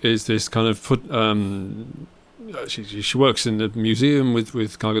Wiig, is this kind of she works in the museum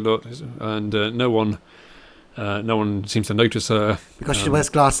with Gal Gadot, and no one seems to notice her because she wears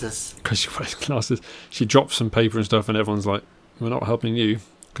glasses. She drops some paper and stuff, and everyone's like, "We're not helping you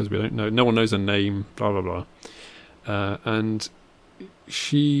because we don't know. No one knows her name." Blah blah blah. And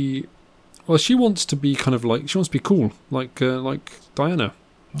she wants to be kind of like she wants to be cool, like Diana.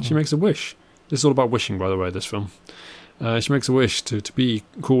 She makes a wish. This is all about wishing, by the way, this film. She makes a wish to be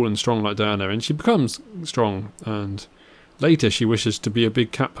cool and strong like Diana, and she becomes strong, and later she wishes to be a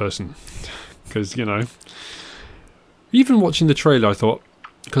big cat person. Because, even watching the trailer, I thought,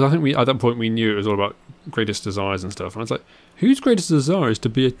 because I think at that point we knew it was all about greatest desires and stuff, and I was like, whose greatest desire is to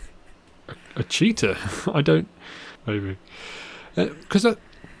be a cheetah? Maybe. Because I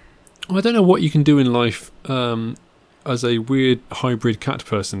don't know what you can do in life as a weird hybrid cat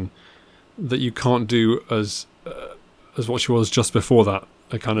person that you can't do as what she was just before that,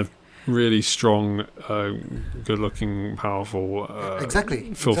 a kind of really strong, good-looking, powerful,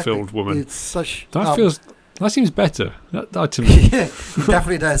 fulfilled woman. It's such that seems better. That to me, yeah, it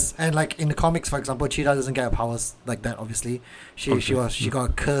definitely does. And like in the comics, for example, Cheetah doesn't get her powers like that. Obviously, she got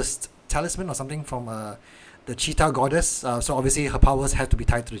a cursed talisman or something from the cheetah goddess. So obviously her powers have to be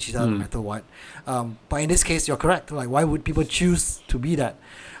tied to the cheetah no matter what. But in this case, you're correct. Like, why would people choose to be that?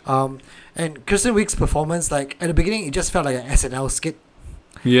 And Kristen Wiig's performance, like at the beginning, it just felt like an SNL skit.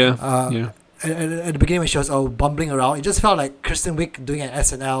 Yeah. at the beginning when she was bumbling around, it just felt like Kristen Wiig doing an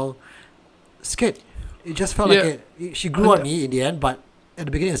SNL skit. It just felt like she grew on me in the end, but at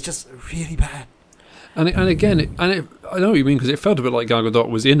the beginning it's just really bad. I know what you mean, because it felt a bit like Gal Gadot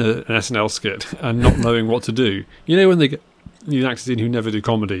was in an SNL skit and not knowing what to do. You know when they get these actors in who never do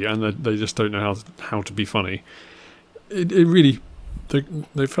comedy and they just don't know how to be funny. It really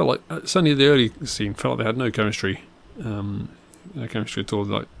they felt like, certainly the early scene felt like they had no chemistry. No chemistry at all,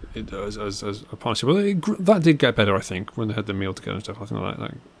 like as a partnership. But that did get better, I think, when they had the meal together and stuff. I think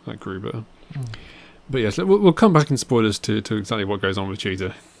that grew better. But yes, we'll come back in spoilers to exactly what goes on with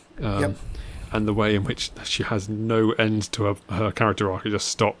Cheetah, and the way in which she has no end to her character arc. It just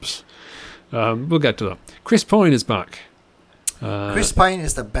stops. We'll get to that. Chris Pine is back. Chris Pine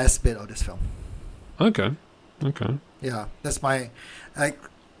is the best bit of this film. Okay. Yeah, that's my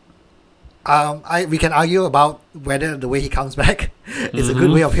we can argue about whether the way he comes back is a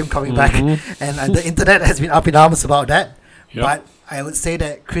good way of him coming back, and the internet has been up in arms about that. Yep. But I would say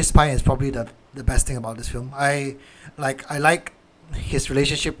that Chris Pine is probably the best thing about this film. I like his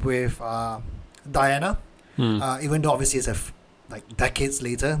relationship with Diana, even though obviously it's like decades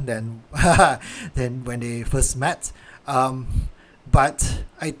later than than when they first met. But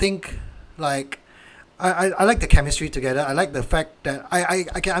I think like I like the chemistry together. I like the fact that I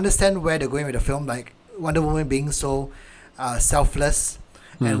can understand where they're going with the film, like Wonder Woman being so selfless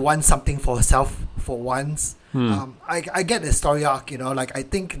and wants something for herself for once. I get the story arc, like I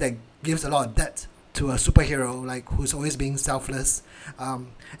think that gives a lot of depth to a superhero, like who's always being selfless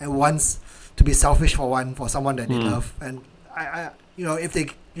and wants to be selfish for someone that they love. And I if they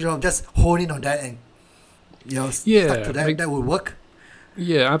just hone in on that and stuck to that, that would work.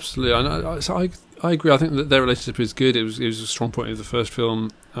 Yeah, absolutely. So I agree. I think that their relationship is good. It was a strong point of the first film.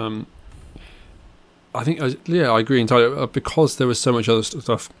 I think, I agree entirely, because there was so much other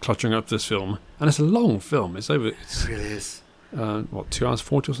stuff cluttering up this film, and it's a long film. It really is. 2 hours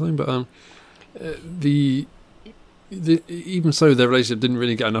 40 or something? But even so, their relationship didn't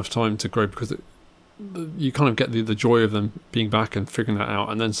really get enough time to grow, because you kind of get the joy of them being back and figuring that out,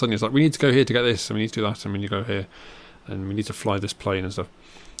 and then suddenly it's like, we need to go here to get this, and we need to do that, and we need to go here, and we need to fly this plane and stuff.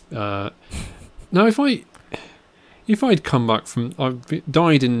 Now, if I'd come back I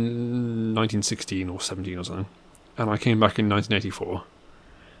died in 1916 or 17 or something, and I came back in 1984,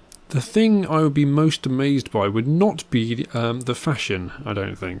 the thing I would be most amazed by would not be the fashion. I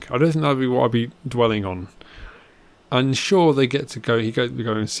don't think that would be what I'd be dwelling on. And sure, they get to go. He go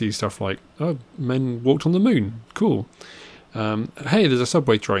and see stuff like, oh, men walked on the moon. Cool. Hey, there's a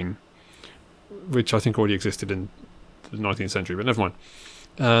subway train, which I think already existed in the 19th century, but never mind.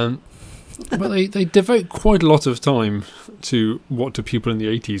 But they devote quite a lot of time to what do people in the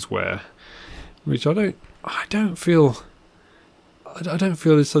 80s wear, which I don't feel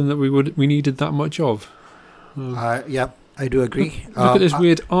is something that we needed that much of. Yeah, I do agree. Look at this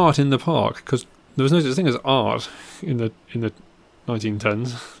weird art in the park, because there was no such thing as art in the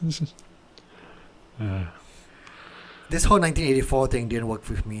 1910s. This whole 1984 thing didn't work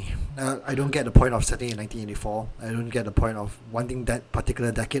with me. I don't get the point of setting in 1984. I don't get the point of wanting that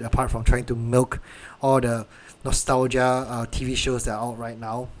particular decade, apart from trying to milk all the nostalgia TV shows that are out right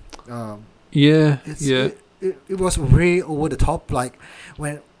now. It was way over the top. Like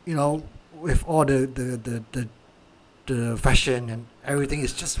when with all the fashion and everything,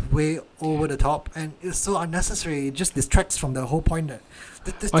 is just way over the top, and it's so unnecessary. It just distracts from the whole point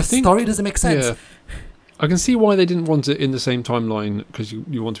that the story doesn't make sense. Yeah. I can see why they didn't want it in the same timeline, because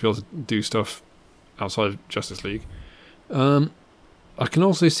you want to be able to do stuff outside of Justice League. I can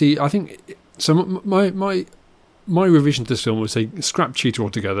also see, I think, so my revision to this film would say scrap Cheetah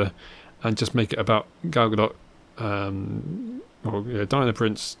altogether and just make it about Gal Gadot, Diana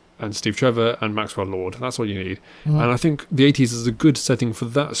Prince and Steve Trevor and Maxwell Lord. That's all you need. And I think the 80s is a good setting for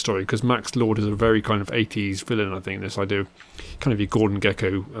that story, because Max Lord is a very kind of 80s villain. I think this idea of kind of your Gordon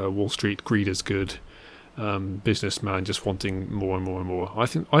Gekko, Wall Street, greed is good. Businessman just wanting more and more and more. I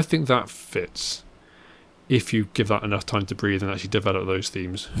think that fits if you give that enough time to breathe and actually develop those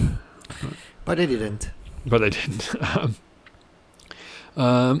themes. But they didn't. I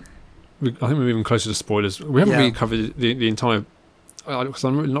think we're moving closer to spoilers. We haven't really covered the entire, because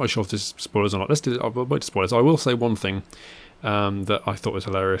I'm really not sure if this is spoilers or not. Let's do it. I'll wait to spoilers. I will say one thing that I thought was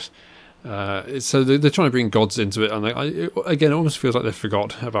hilarious. So they're trying to bring gods into it, and it almost feels like they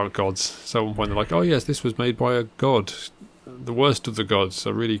forgot about gods. So at one point they're like, oh yes, this was made by a god, the worst of the gods,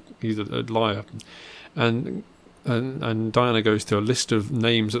 so really he's a liar. And Diana goes through a list of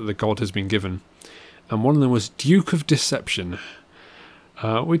names that the god has been given, and one of them was Duke of Deception,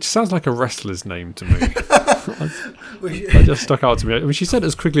 which sounds like a wrestler's name to me. That just stuck out to me. I mean, she said it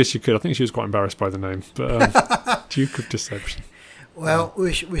as quickly as she could. I think she was quite embarrassed by the name, but Duke of Deception. Well,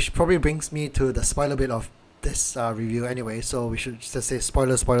 which probably brings me to the spoiler bit of this review anyway. So we should just say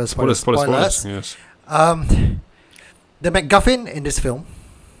spoilers. Yes. The MacGuffin in this film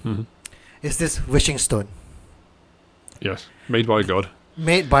is this wishing stone. Yes, made by a god.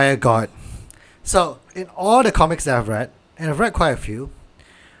 Made by a god. So, in all the comics that I've read, and I've read quite a few,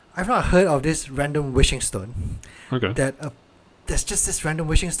 I've not heard of this random wishing stone. Okay. There's just this random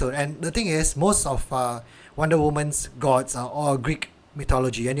wishing stone. And the thing is, most of Wonder Woman's gods are all Greek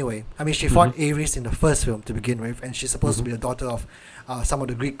mythology anyway. I mean, she fought Ares in the first film to begin with, and she's supposed to be the daughter of some of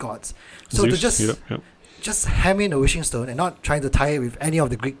the Greek gods. So Zeus, to just ham in a wishing stone and not trying to tie it with any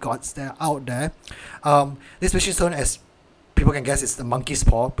of the Greek gods that are out there, this wishing stone, as people can guess, it's the monkey's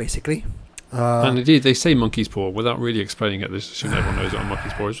paw, basically. And indeed, they say monkey's paw without really explaining it. This assume everyone knows what a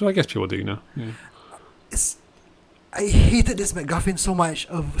monkey's paw is. So I guess people do now. Yeah. I hated this MacGuffin so much.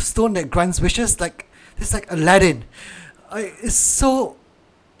 A stone that grants wishes, it's like Aladdin. It's so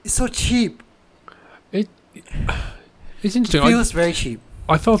cheap. It's interesting. It feels very cheap.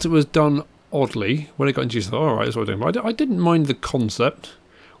 I felt it was done oddly when it got introduced. I thought, all right, that's what we're doing. But I didn't mind the concept.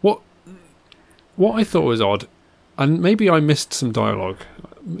 What I thought was odd, and maybe I missed some dialogue.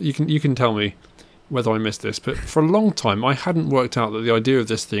 You can tell me whether I missed this, but for a long time I hadn't worked out that the idea of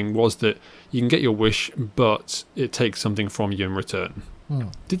this thing was that you can get your wish, but it takes something from you in return.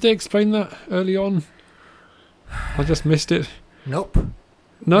 Did they explain that early on? I just missed it. Nope.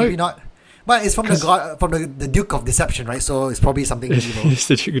 No, maybe not. But it's from the Duke of Deception, right? So it's probably something evil. It's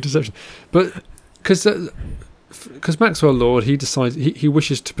the Duke of Deception, but because Maxwell Lord, he decides he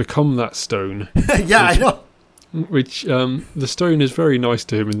wishes to become that stone. Yeah, I know. Which the stone is very nice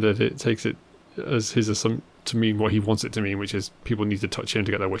to him in that it takes it as his assumption to mean what he wants it to mean, which is people need to touch him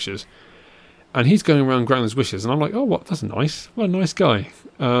to get their wishes. And he's going around granting his wishes, and I'm like, oh, what? That's nice. What a nice guy.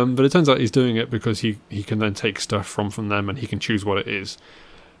 But it turns out he's doing it because he can then take stuff from them, and he can choose what it is.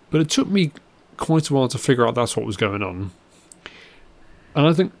 But it took me quite a while to figure out that's what was going on. And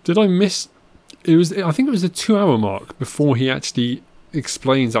I think, did I miss? I think it was the 2-hour mark before he actually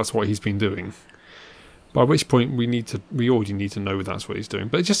explains that's what he's been doing. By which point we already need to know that's what he's doing.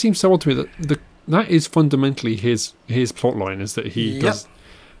 But it just seems so odd to me that that is fundamentally his plot line, is that he does.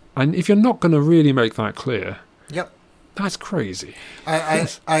 And if you're not going to really make that clear, that's crazy. I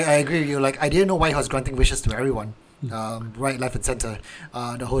agree with you. Like, I didn't know why he was granting wishes to everyone, right, left, and center,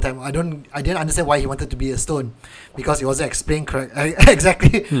 the whole time. I didn't understand why he wanted to be a stone, because it wasn't explained correct.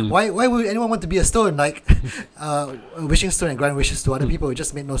 Exactly. Why would anyone want to be a stone? Like, a wishing stone and grant wishes to other people, it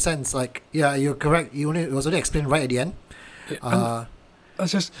just made no sense. Like, yeah, you're correct. It was only explained right at the end.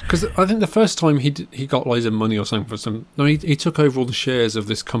 That's just because I think the first time he got loads of money or something for some. No, he took over all the shares of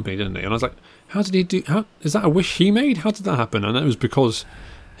this company, didn't he? And I was like, how did he do? How is that a wish he made? How did that happen? And it was because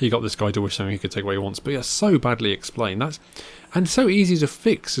he got this guy to wish something he could take what he wants. But yeah, so badly explained. And so easy to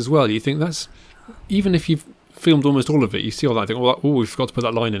fix as well. You think that's, even if you've filmed almost all of it, you see all that. Think, oh, we forgot to put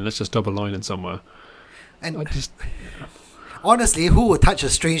that line in. Let's just double line in somewhere. And honestly, who would touch a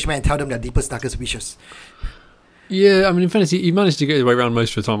strange man and tell them their deepest, darkest wishes? Yeah, I mean, in fairness, he managed to get his way around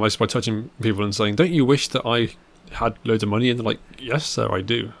most of the time just by touching people and saying, don't you wish that I had loads of money? And they're like, yes, sir, I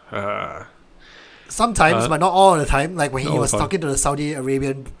do. Sometimes, but not all the time. Like when he was talking to the Saudi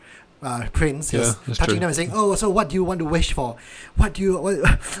Arabian prince, he was touching them and saying, oh, so what do you want to wish for?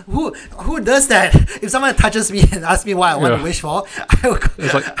 Who does that? If someone touches me and asks me what I want to wish for,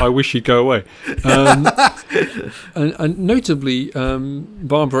 it's like, I wish he'd go away. And notably,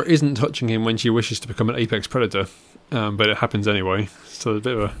 Barbara isn't touching him when she wishes to become an apex predator, but it happens anyway. So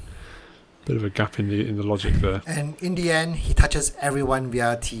there's a bit of a gap in the logic there. And in the end, he touches everyone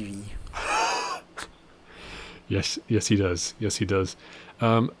via TV. Yes, he does. Yes, he does.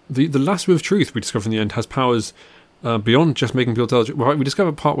 The lasso of truth, we discover in the end, has powers beyond just making people tell. Well, we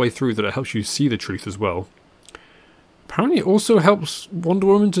discover partway through that it helps you see the truth as well. Apparently, it also helps Wonder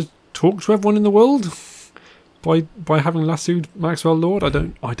Woman to talk to everyone in the world by having lassoed Maxwell Lord. I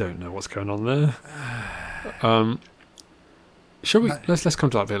don't know what's going on there. Shall we? Let's come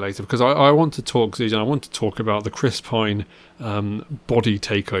to that a bit later, because I want to talk, Susan. I want to talk about the Chris Pine body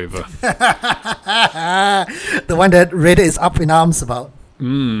takeover. The one that Reddit is up in arms about.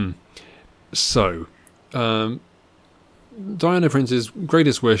 So, Diana Prince's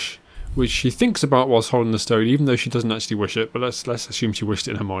greatest wish, which she thinks about whilst holding the stone, even though she doesn't actually wish it, but let's assume she wished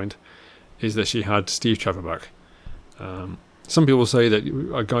it in her mind, is that she had Steve Trevor back. Some people say that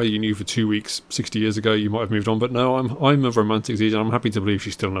a guy you knew for 2 weeks 60 years ago, you might have moved on, but no, I'm a romantic season. I'm happy to believe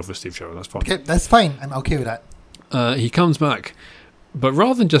she's still in love with Steve Trevor. That's fine. Okay, that's fine. I'm okay with that. He comes back, but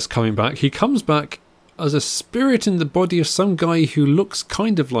rather than just coming back, he comes back as a spirit in the body of some guy who looks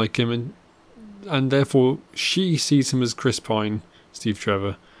kind of like him, and therefore she sees him as Chris Pine, Steve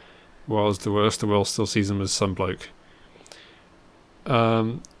Trevor, whilst the rest of the world still sees him as some bloke.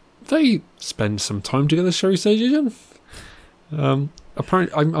 They spend some time together, shall we say, Jijan?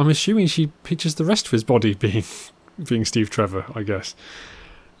 Apparently, I'm assuming she pictures the rest of his body being Steve Trevor, I guess.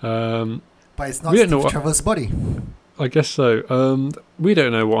 But it's not Steve Trevor's body. I guess so. We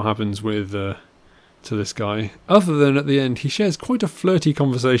don't know what happens with to this guy, other than at the end he shares quite a flirty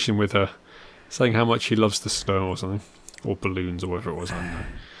conversation with her, saying how much he loves the snow or something, or balloons or whatever it was. I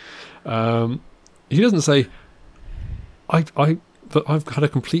don't know. He doesn't say, but I've had a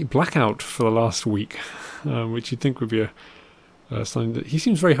complete blackout for the last week, which you'd think would be something that he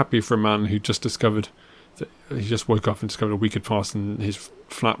seems very happy for a man who just discovered that he just woke up and discovered a week had passed and his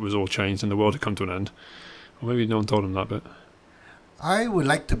flat was all changed and the world had come to an end. Or maybe no one told him that bit. I would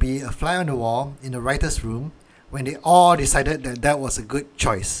like to be a fly on the wall in the writer's room when they all decided that was a good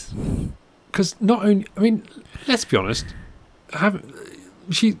choice. Because not only, I mean, let's be honest,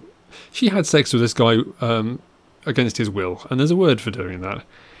 she had sex with this guy against his will, and there's a word for doing that.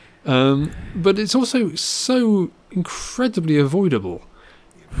 But it's also so incredibly avoidable.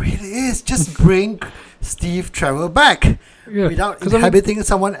 It really is. Just bring Steve Trevor back without inhabiting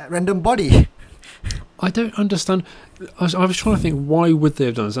someone's random body. I don't understand. I was trying to think, why would they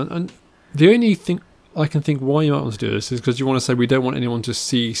have done this? And the only thing I can think why you might want to do this is because you want to say we don't want anyone to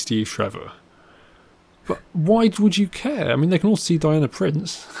see Steve Trevor. But why would you care? I mean, they can all see Diana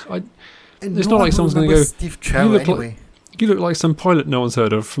Prince. It's not like someone's going to go, Steve Trevor anyway. You look like some pilot no one's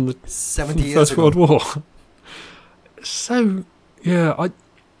heard of from the 70 years First ago. World War. So, yeah,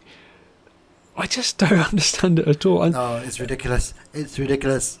 I just don't understand it at all. No, it's ridiculous. It's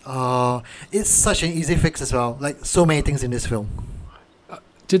ridiculous. It's such an easy fix as well. Like so many things in this film.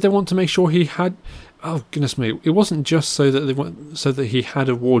 Did they want to make sure he had? Oh goodness me! It wasn't just so that he had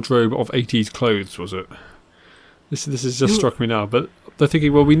a wardrobe of 80s clothes, was it? This has just struck me now. But they're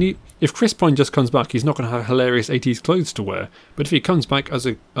thinking, well, we need. If Chris Pine just comes back, he's not going to have hilarious 80s clothes to wear. But if he comes back as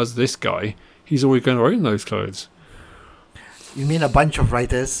this guy, he's always going to own those clothes. You mean a bunch of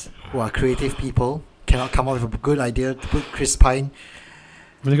writers who are creative people cannot come up with a good idea to put Chris Pine?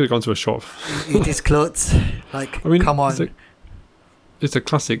 I mean, they could have gone to a shop. In his clothes, like, I mean, come on. It's a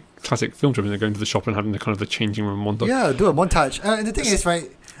classic film trip. They're going to the shop and having the changing room montage. Yeah, do a montage. And the thing is, right,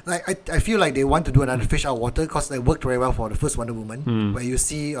 like I feel like they want to do another fish out of water because they worked very well for the first Wonder Woman, where you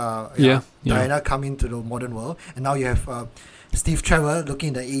see Diana come into the modern world, and now you have Steve Trevor looking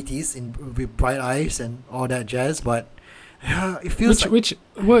in the 80s with bright eyes and all that jazz, but. Yeah, it feels which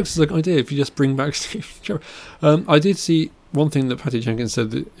works as an idea if you just bring back Steve Trevor. I did see one thing that Patty Jenkins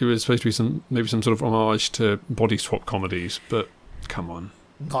said that it was supposed to be some sort of homage to body swap comedies, but come on,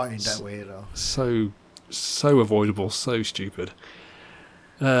 not in that way though. So avoidable, so stupid.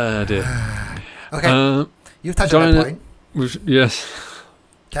 Dear. Okay, you've touched on that point. Yes.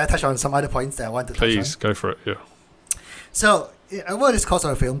 Can I touch on some other points that I want to touch on? Please go for it. Yeah. So, over this course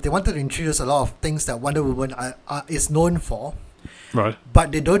of the film, they wanted to introduce a lot of things that Wonder Woman is known for. Right.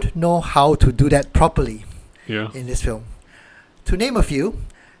 But they don't know how to do that properly in this film. To name a few,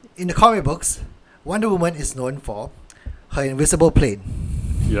 in the comic books, Wonder Woman is known for her invisible plane.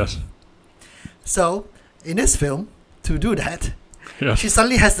 Yes. So, in this film, to do that, she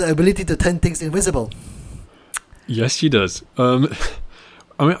suddenly has the ability to turn things invisible. Yes, she does.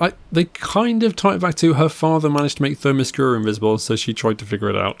 I mean, they kind of tie it back to her father managed to make Themyscira invisible, so she tried to figure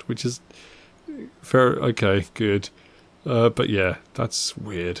it out, which is fair. Okay, good. But yeah, that's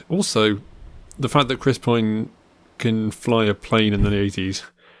weird. Also, the fact that Chris Pine can fly a plane in the 80s,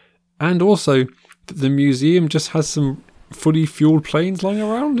 and also that the museum just has some fully fueled planes lying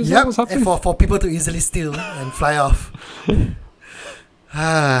around. Is that what's happening? And for people to easily steal and fly off.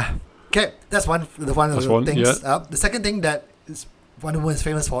 Okay, that's one of the things. Yeah. The second thing that is Wonder Woman is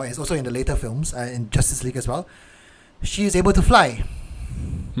famous for is also in the later films, in Justice League as well. She is able to fly.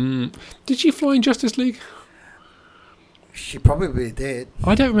 Did she fly in Justice League? She probably did.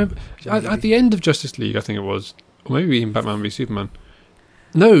 I don't remember. At the end of Justice League, I think it was. Or maybe in Batman v Superman.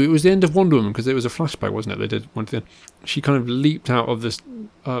 No, it was the end of Wonder Woman, because it was a flashback, wasn't it? They did one thing. She kind of leaped out of this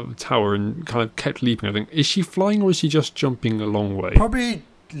tower and kind of kept leaping, I think. Is she flying or is she just jumping a long way? Probably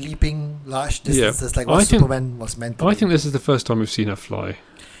leaping large distances, like what Superman was meant to do. I think this is the first time we've seen her fly.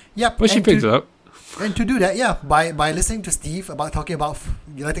 Yep. But she picked it up. And to do that, by listening to Steve about talking about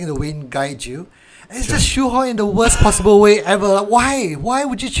letting the wind guide you, and it's just shoehorn in the worst possible way ever. Like, why? Why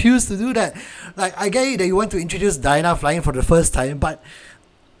would you choose to do that? Like, I get it that you want to introduce Diana flying for the first time, but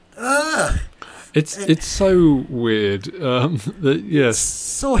It's so weird. Yes.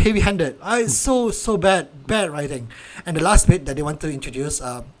 So heavy-handed. It's so bad writing. And the last bit that they want to introduce,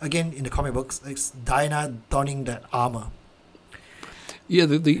 again in the comic books, is Diana donning that armor. Yeah,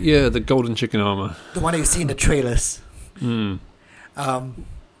 the golden chicken armor. The one that you see in the trailers. Mm.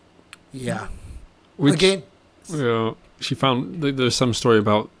 Yeah. Again. Yeah. She found there's some story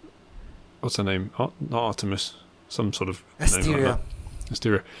about what's her name? Not Artemis. Some sort of Asteria.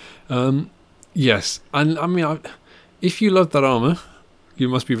 Asteria. Yes, and I mean, if you love that armor, you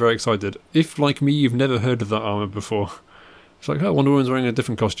must be very excited. If, like me, you've never heard of that armor before, it's like, oh, Wonder Woman's wearing a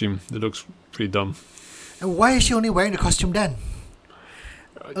different costume that looks pretty dumb. And why is she only wearing the costume then?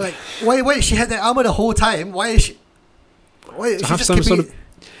 Like, why she had that armor the whole time? Why is she? Why is she have just some keeping sort of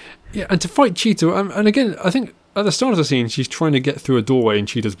and to fight Cheetah. And again, I think at the start of the scene, she's trying to get through a doorway and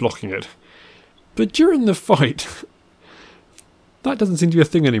Cheetah's blocking it. But during the fight, that doesn't seem to be a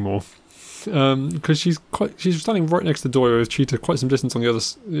thing anymore. Because she's standing right next to the door with Cheetah quite some distance in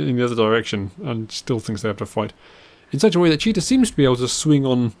the other direction, and still thinks they have to fight in such a way that Cheetah seems to be able to swing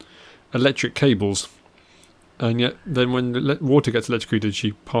on electric cables, and yet then when water gets electrocuted,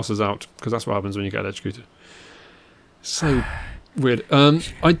 she passes out, because that's what happens when you get electrocuted. So weird.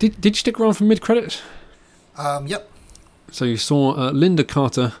 Did you stick around for mid-credits? Yep. So you saw Linda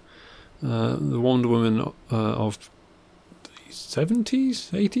Carter, the Wonder Woman of 70s,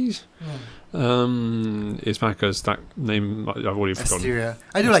 80s. Is back as that name I've already forgotten. Asteria.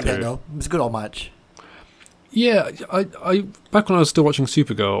 I do like that though. It's a good homage. Yeah, I back when I was still watching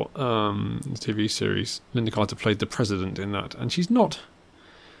Supergirl, the TV series, Linda Carter played the president in that, and she's not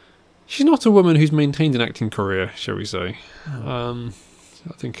a woman who's maintained an acting career, shall we say. I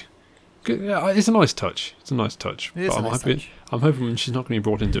think it's a nice touch. It's a nice touch. It is a nice touch. I'm hoping she's not going to be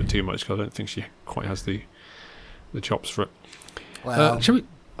brought into it too much, because I don't think she quite has the chops for it. Well,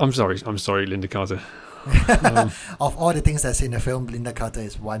 I'm sorry, Linda Carter. Of all the things that's in the film, Linda Carter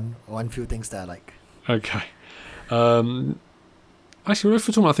is one few things that I like. Okay. Actually, if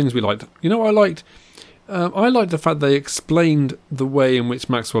we're talking about things we liked, you know what I liked? I liked the fact they explained the way in which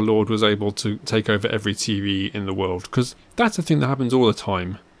Maxwell Lord was able to take over every TV in the world, because that's a thing that happens all the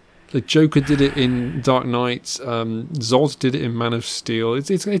time. The Joker did it in Dark Knight. Zod did it in Man of Steel. It's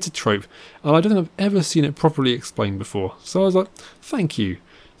a trope, and I don't think I've ever seen it properly explained before. So I was like, thank you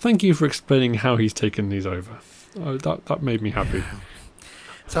for explaining how he's taken these over. That made me happy.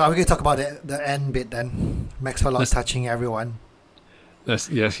 So are we going to talk about the end bit then? Maxwell Lord touching everyone. Yes,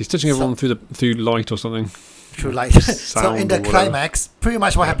 he's touching everyone through light or something. Through light. So in the climax, pretty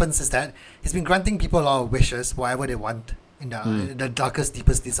much what happens is that he's been granting people a lot of wishes, whatever they want. In the darkest,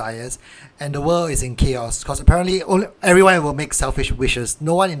 deepest desires, and the world is in chaos because apparently everyone will make selfish wishes.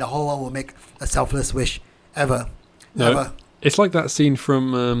 No one in the whole world will make a selfless wish ever. Never. It's like that scene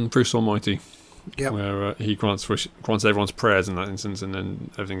from Bruce Almighty, where he grants everyone's prayers in that instance, and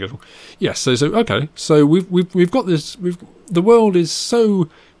then everything goes wrong. Yes. So okay. So we've got this. The world is so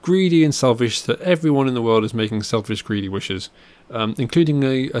greedy and selfish that everyone in the world is making selfish, greedy wishes. Including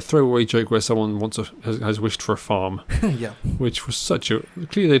a throwaway joke where someone has wished for a farm, which was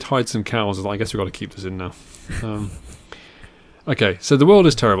clearly they'd hide some cows. I guess we've got to keep this in now. Okay, so the world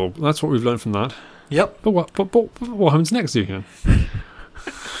is terrible. That's what we've learned from that. Yep. But what happens next, Zuhan?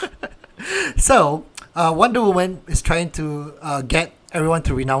 So Wonder Woman is trying to get everyone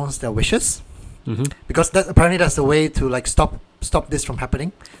to renounce their wishes, because apparently that's the way to stop this from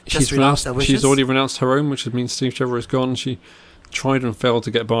happening. Just renounce their wishes. She's already renounced her own, which means Steve Trevor is gone. She tried and failed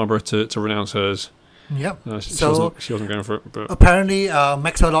to get Barbara to renounce hers. Yep. She wasn't going for it. But apparently,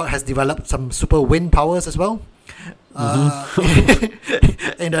 Maxwell Lord has developed some super wind powers as well.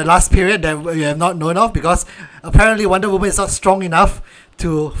 In the last period that we have not known of, because apparently Wonder Woman is not strong enough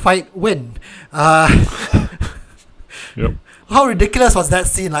to fight wind. Yep. How ridiculous was that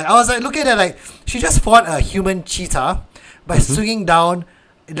scene? I was looking at it, she just fought a human cheetah by swinging down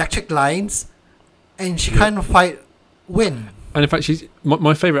electric lines, and she can't fight wind. And in fact,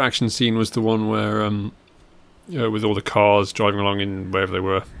 my favourite action scene was the one where, with all the cars driving along in wherever they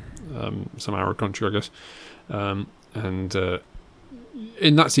were, some Arab country, I guess. And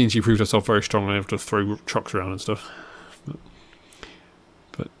in that scene, she proved herself very strong and able to throw trucks around and stuff.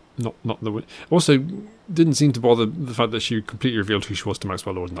 But not the. Also, didn't seem to bother the fact that she completely revealed who she was to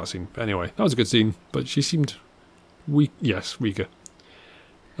Maxwell Lord in that scene. But anyway, that was a good scene, but she seemed weaker.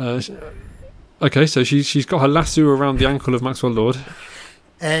 Okay, so she's got her lasso around the ankle of Maxwell Lord.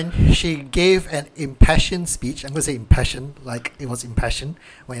 And she gave an impassioned speech. I'm going to say impassioned, like it was impassioned,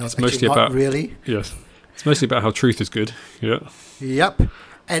 when it was actually not really. Yes. It's mostly about how truth is good. Yeah. Yep.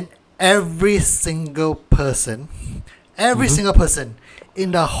 And every single person,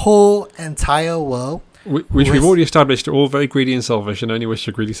 in the whole entire world, which we've already established are all very greedy and selfish and only wish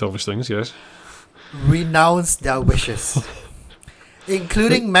for greedy, selfish things, yes, renounce their wishes.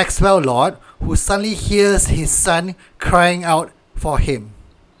 Including Maxwell Lord, who suddenly hears his son crying out for him,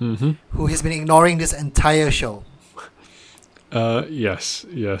 who has been ignoring this entire show. Yes.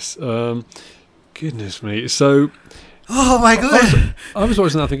 Goodness me. So... Oh my god! I was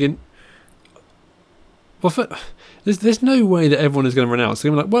watching that thinking... Well, there's no way that everyone is going to renounce.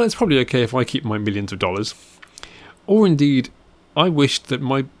 They're going to be like, well, it's probably okay if I keep my millions of dollars. Or indeed, I wished that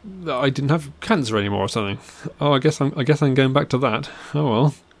I didn't have cancer anymore or something. Oh, I guess I'm going back to that. Oh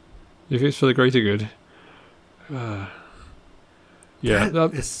well, if it's for the greater good. I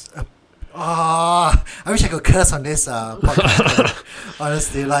wish I could curse on this podcast.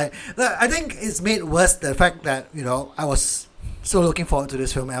 Honestly, I think it's made worse the fact that I was so looking forward to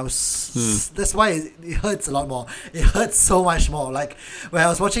this film. That's why it hurts a lot more. It hurts so much more. Like when I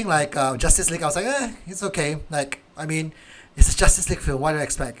was watching Justice League, I was like, it's okay. It's a Justice League film. What do you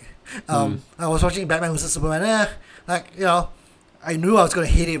expect? I was watching Batman vs Superman. I knew I was going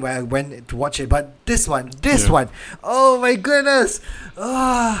to hate it when I went to watch it, but this one, oh my goodness,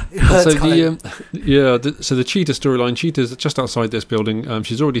 it hurts. So the Cheetah storyline, Cheetah's just outside this building.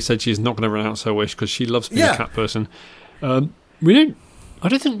 She's already said she's not going to renounce her wish because she loves being a cat person. I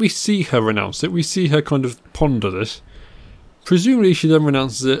don't think we see her renounce it. We see her kind of ponder this. Presumably she then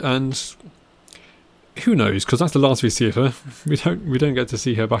renounces it, and who knows? Because that's the last we see of her. We don't get to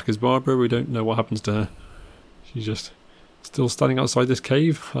see her back as Barbara. We don't know what happens to her. She's just still standing outside this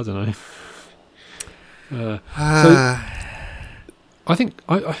cave. I don't know. So I think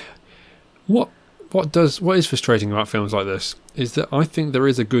what is frustrating about films like this is that I think there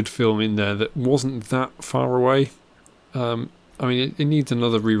is a good film in there that wasn't that far away. It needs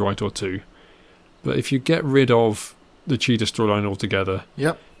another rewrite or two, but if you get rid of the Cheetah storyline altogether,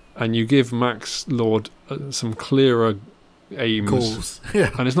 and you give Max Lord some clearer aims, goals,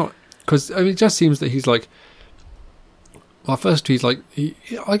 and it's not because it just seems that he's like. Well, first he's like,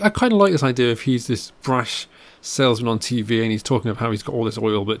 I kind of like this idea if he's this brash salesman on TV and he's talking about how he's got all this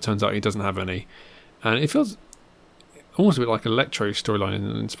oil, but it turns out he doesn't have any, and it feels almost a bit like Electro's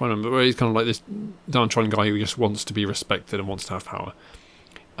storyline in Spider-Man, but where he's kind of like this downtrodden guy who just wants to be respected and wants to have power.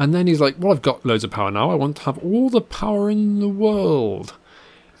 And then he's like, well, I've got loads of power now. I want to have all the power in the world.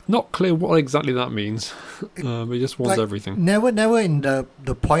 Not clear what exactly that means. But he just wants everything. Never in the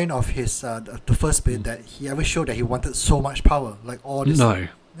point of his the first bit that he ever showed that he wanted so much power. Like all this. No.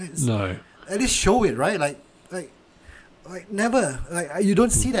 At least show it, right? Like never. Like you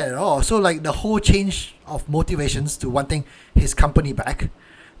don't see that at all. So the whole change of motivations to wanting his company back,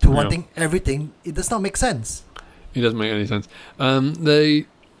 to wanting everything, it does not make sense. It doesn't make any sense.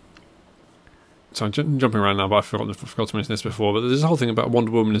 So I'm jumping around now, but I forgot to mention this before. But there's a whole thing about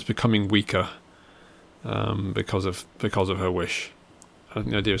Wonder Woman is becoming weaker because of her wish. I think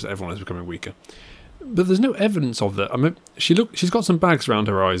the idea is that everyone is becoming weaker, but there's no evidence of that. I mean, she's got some bags around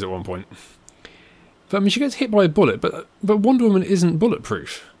her eyes at one point, but she gets hit by a bullet. But Wonder Woman isn't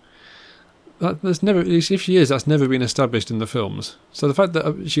bulletproof. That's never, if she is, that's never been established in the films. So the fact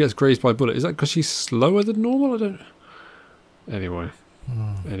that she gets grazed by a bullet, is that because she's slower than normal? I don't. Anyway.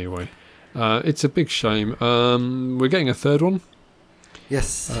 It's a big shame. We're getting a third one.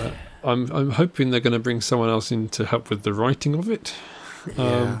 Yes. I'm hoping they're going to bring someone else in to help with the writing of it.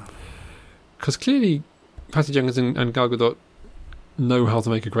 Because clearly, Patty Jenkins and Gal Gadot know how to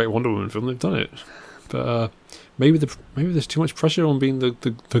make a great Wonder Woman film. They've done it, but maybe there's too much pressure on being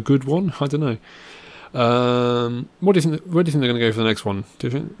the good one. I don't know. What do you think? Where do you think they're going to go for the next one? Do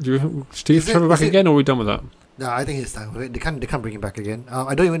you think Steve Trevor back again, or are we done with that? No, I think it's time. They can't bring him back again.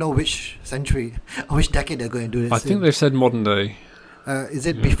 I don't even know which century or which decade they're going to do this. I think they've said modern day. Is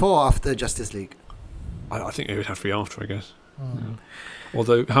it before or after Justice League? I think it would have to be after, I guess. Yeah.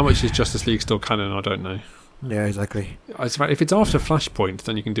 Although, how much is Justice League still canon? I don't know. Yeah, exactly. If it's after Flashpoint,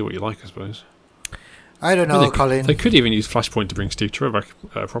 then you can do what you like, I suppose. I don't know, Colin. They could even use Flashpoint to bring Steve Trevor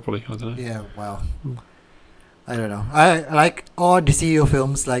back properly. I don't know. Yeah, well. I don't know. I like all DCEU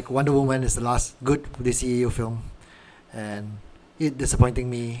films. Like Wonder Woman is the last good DCEU film, and it disappointing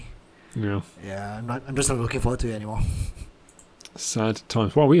me. Yeah. Yeah, I'm just not looking forward to it anymore. Sad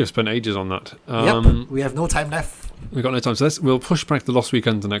times. Well, we have spent ages on that. Yep. We have no time left. We've got no time, so we'll push back the Lost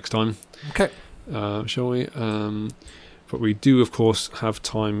Weekend to next time. Okay. Shall we? But we do, of course, have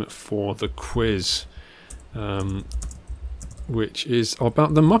time for the quiz. Which is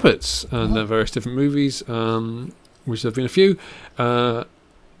about the Muppets and their various different movies, which there have been a few. I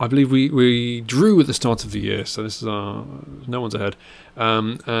believe we drew at the start of the year, so this is no one's ahead.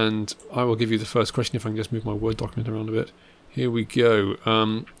 And I will give you the first question if I can just move my Word document around a bit. Here we go.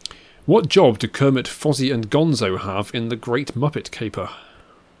 What job do Kermit, Fozzie and Gonzo have in The Great Muppet Caper?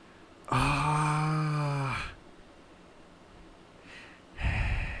 I'm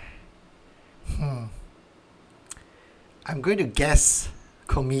going to guess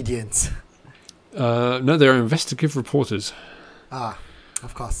comedians. No, they're investigative reporters.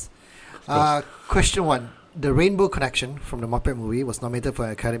 Of course. Question 1. The Rainbow Connection from the Muppet movie was nominated for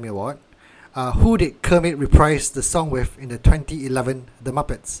an Academy Award. Who did Kermit reprise the song with in the 2011 The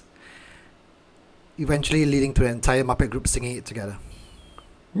Muppets? Eventually leading to the entire Muppet group singing it together.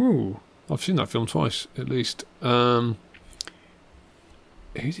 Ooh, I've seen that film twice, at least. Who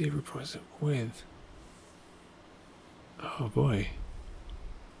did he reprise it with? Oh, boy.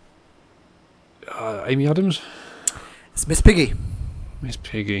 Amy Adams? It's Miss Piggy. Miss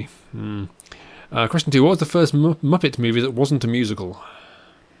Piggy. Question 2. What was the first Muppet movie that wasn't a musical?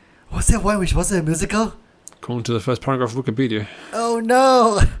 Was there one which wasn't a musical? According to the first paragraph of Wikipedia. Oh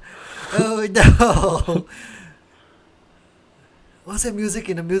no! Oh no! Was there music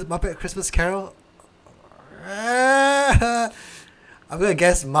in the Muppet Christmas Carol? I'm gonna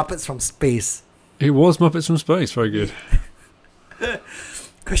guess Muppets from Space. It was Muppets from Space. Very good.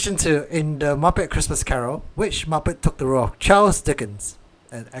 Question 2. In the Muppet Christmas Carol, which Muppet took the role of Charles Dickens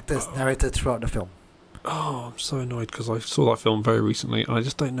and acted as narrator throughout the film? Oh, I'm so annoyed because I saw that film very recently and I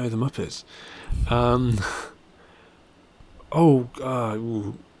just don't know the Muppets.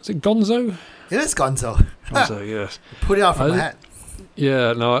 Is it Gonzo? It is Gonzo. Gonzo, yes. Put it out from my hat.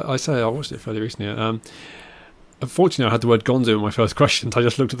 Yeah, no, I watched it fairly recently. Unfortunately, I had the word Gonzo in my first question. I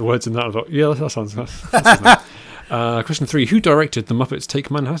just looked at the words in that and thought, yeah, that sounds nice. Question 3. Who directed The Muppets Take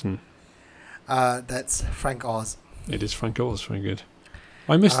Manhattan? That's Frank Oz. It is Frank Oz. Very good.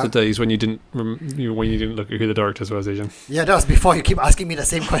 I missed the days when you didn't look at who the directors were, Zijan. Yeah, that was before you keep asking me the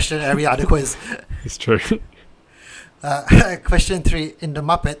same question every other quiz. It's true. Question 3. In the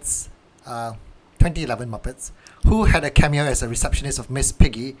Muppets, 2011 Muppets, who had a cameo as a receptionist of Miss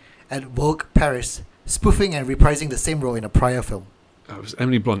Piggy at Vogue Paris, spoofing and reprising the same role in a prior film? That was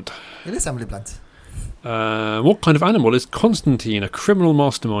Emily Blunt. It is Emily Blunt. What kind of animal is Constantine, a criminal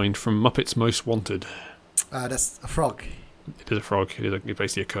mastermind from Muppets Most Wanted? That's a frog. It is a frog. It is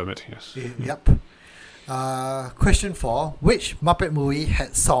basically a Kermit, yes. Yep. Question 4. Which Muppet movie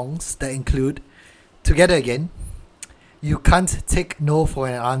had songs that include Together Again, You Can't Take No for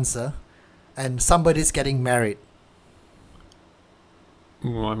an Answer, and Somebody's Getting Married?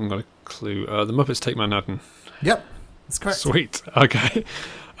 Ooh, I haven't got a clue. The Muppets Take Manhattan. Yep, that's correct. Sweet. Okay.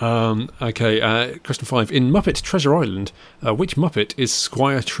 Question 5. In Muppet Treasure Island, which Muppet is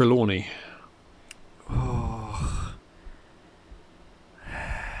Squire Trelawney?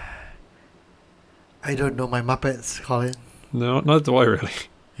 I don't know my Muppets, Colin. No, neither do I really.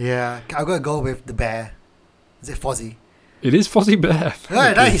 Yeah, I'm going to go with the bear. Is it Fozzie? It is Fozzie Bear.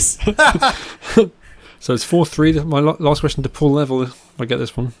 Right, nice. So it's 4-3. My last question to pull level, if I get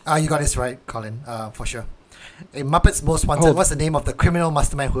this one. You got this right, Colin, for sure. In Muppets Most Wanted, what's the name of the criminal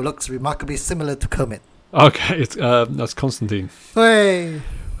mastermind who looks remarkably similar to Kermit? Okay, that's Constantine. Hey!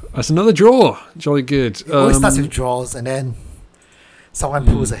 That's another draw. Jolly good. It always starts with draws and then someone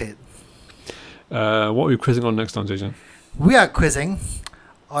pulls ahead. What are we quizzing on next time, Jason? We are quizzing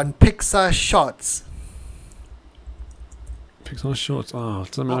on Pixar shorts. Pixar shorts? Oh,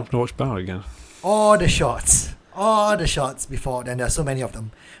 does that mean I have to watch Bow again? All the shorts before, and there are so many of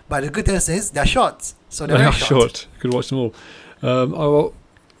them. But the good news is they're shorts, so they are short. You could watch them all.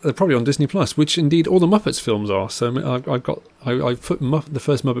 They're probably on Disney Plus, which indeed all the Muppets films are. So I put the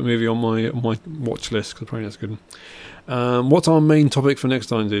first Muppet movie on my watch list because apparently that's good. What's our main topic for next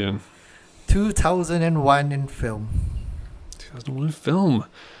time, Ian? 2001 in film. 2001 in film.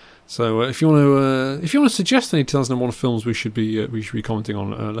 So if you want to suggest any 2001 films we should be commenting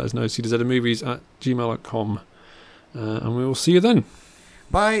on, let us know. cdzmovies@gmail.com, and we will see you then.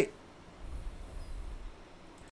 Bye.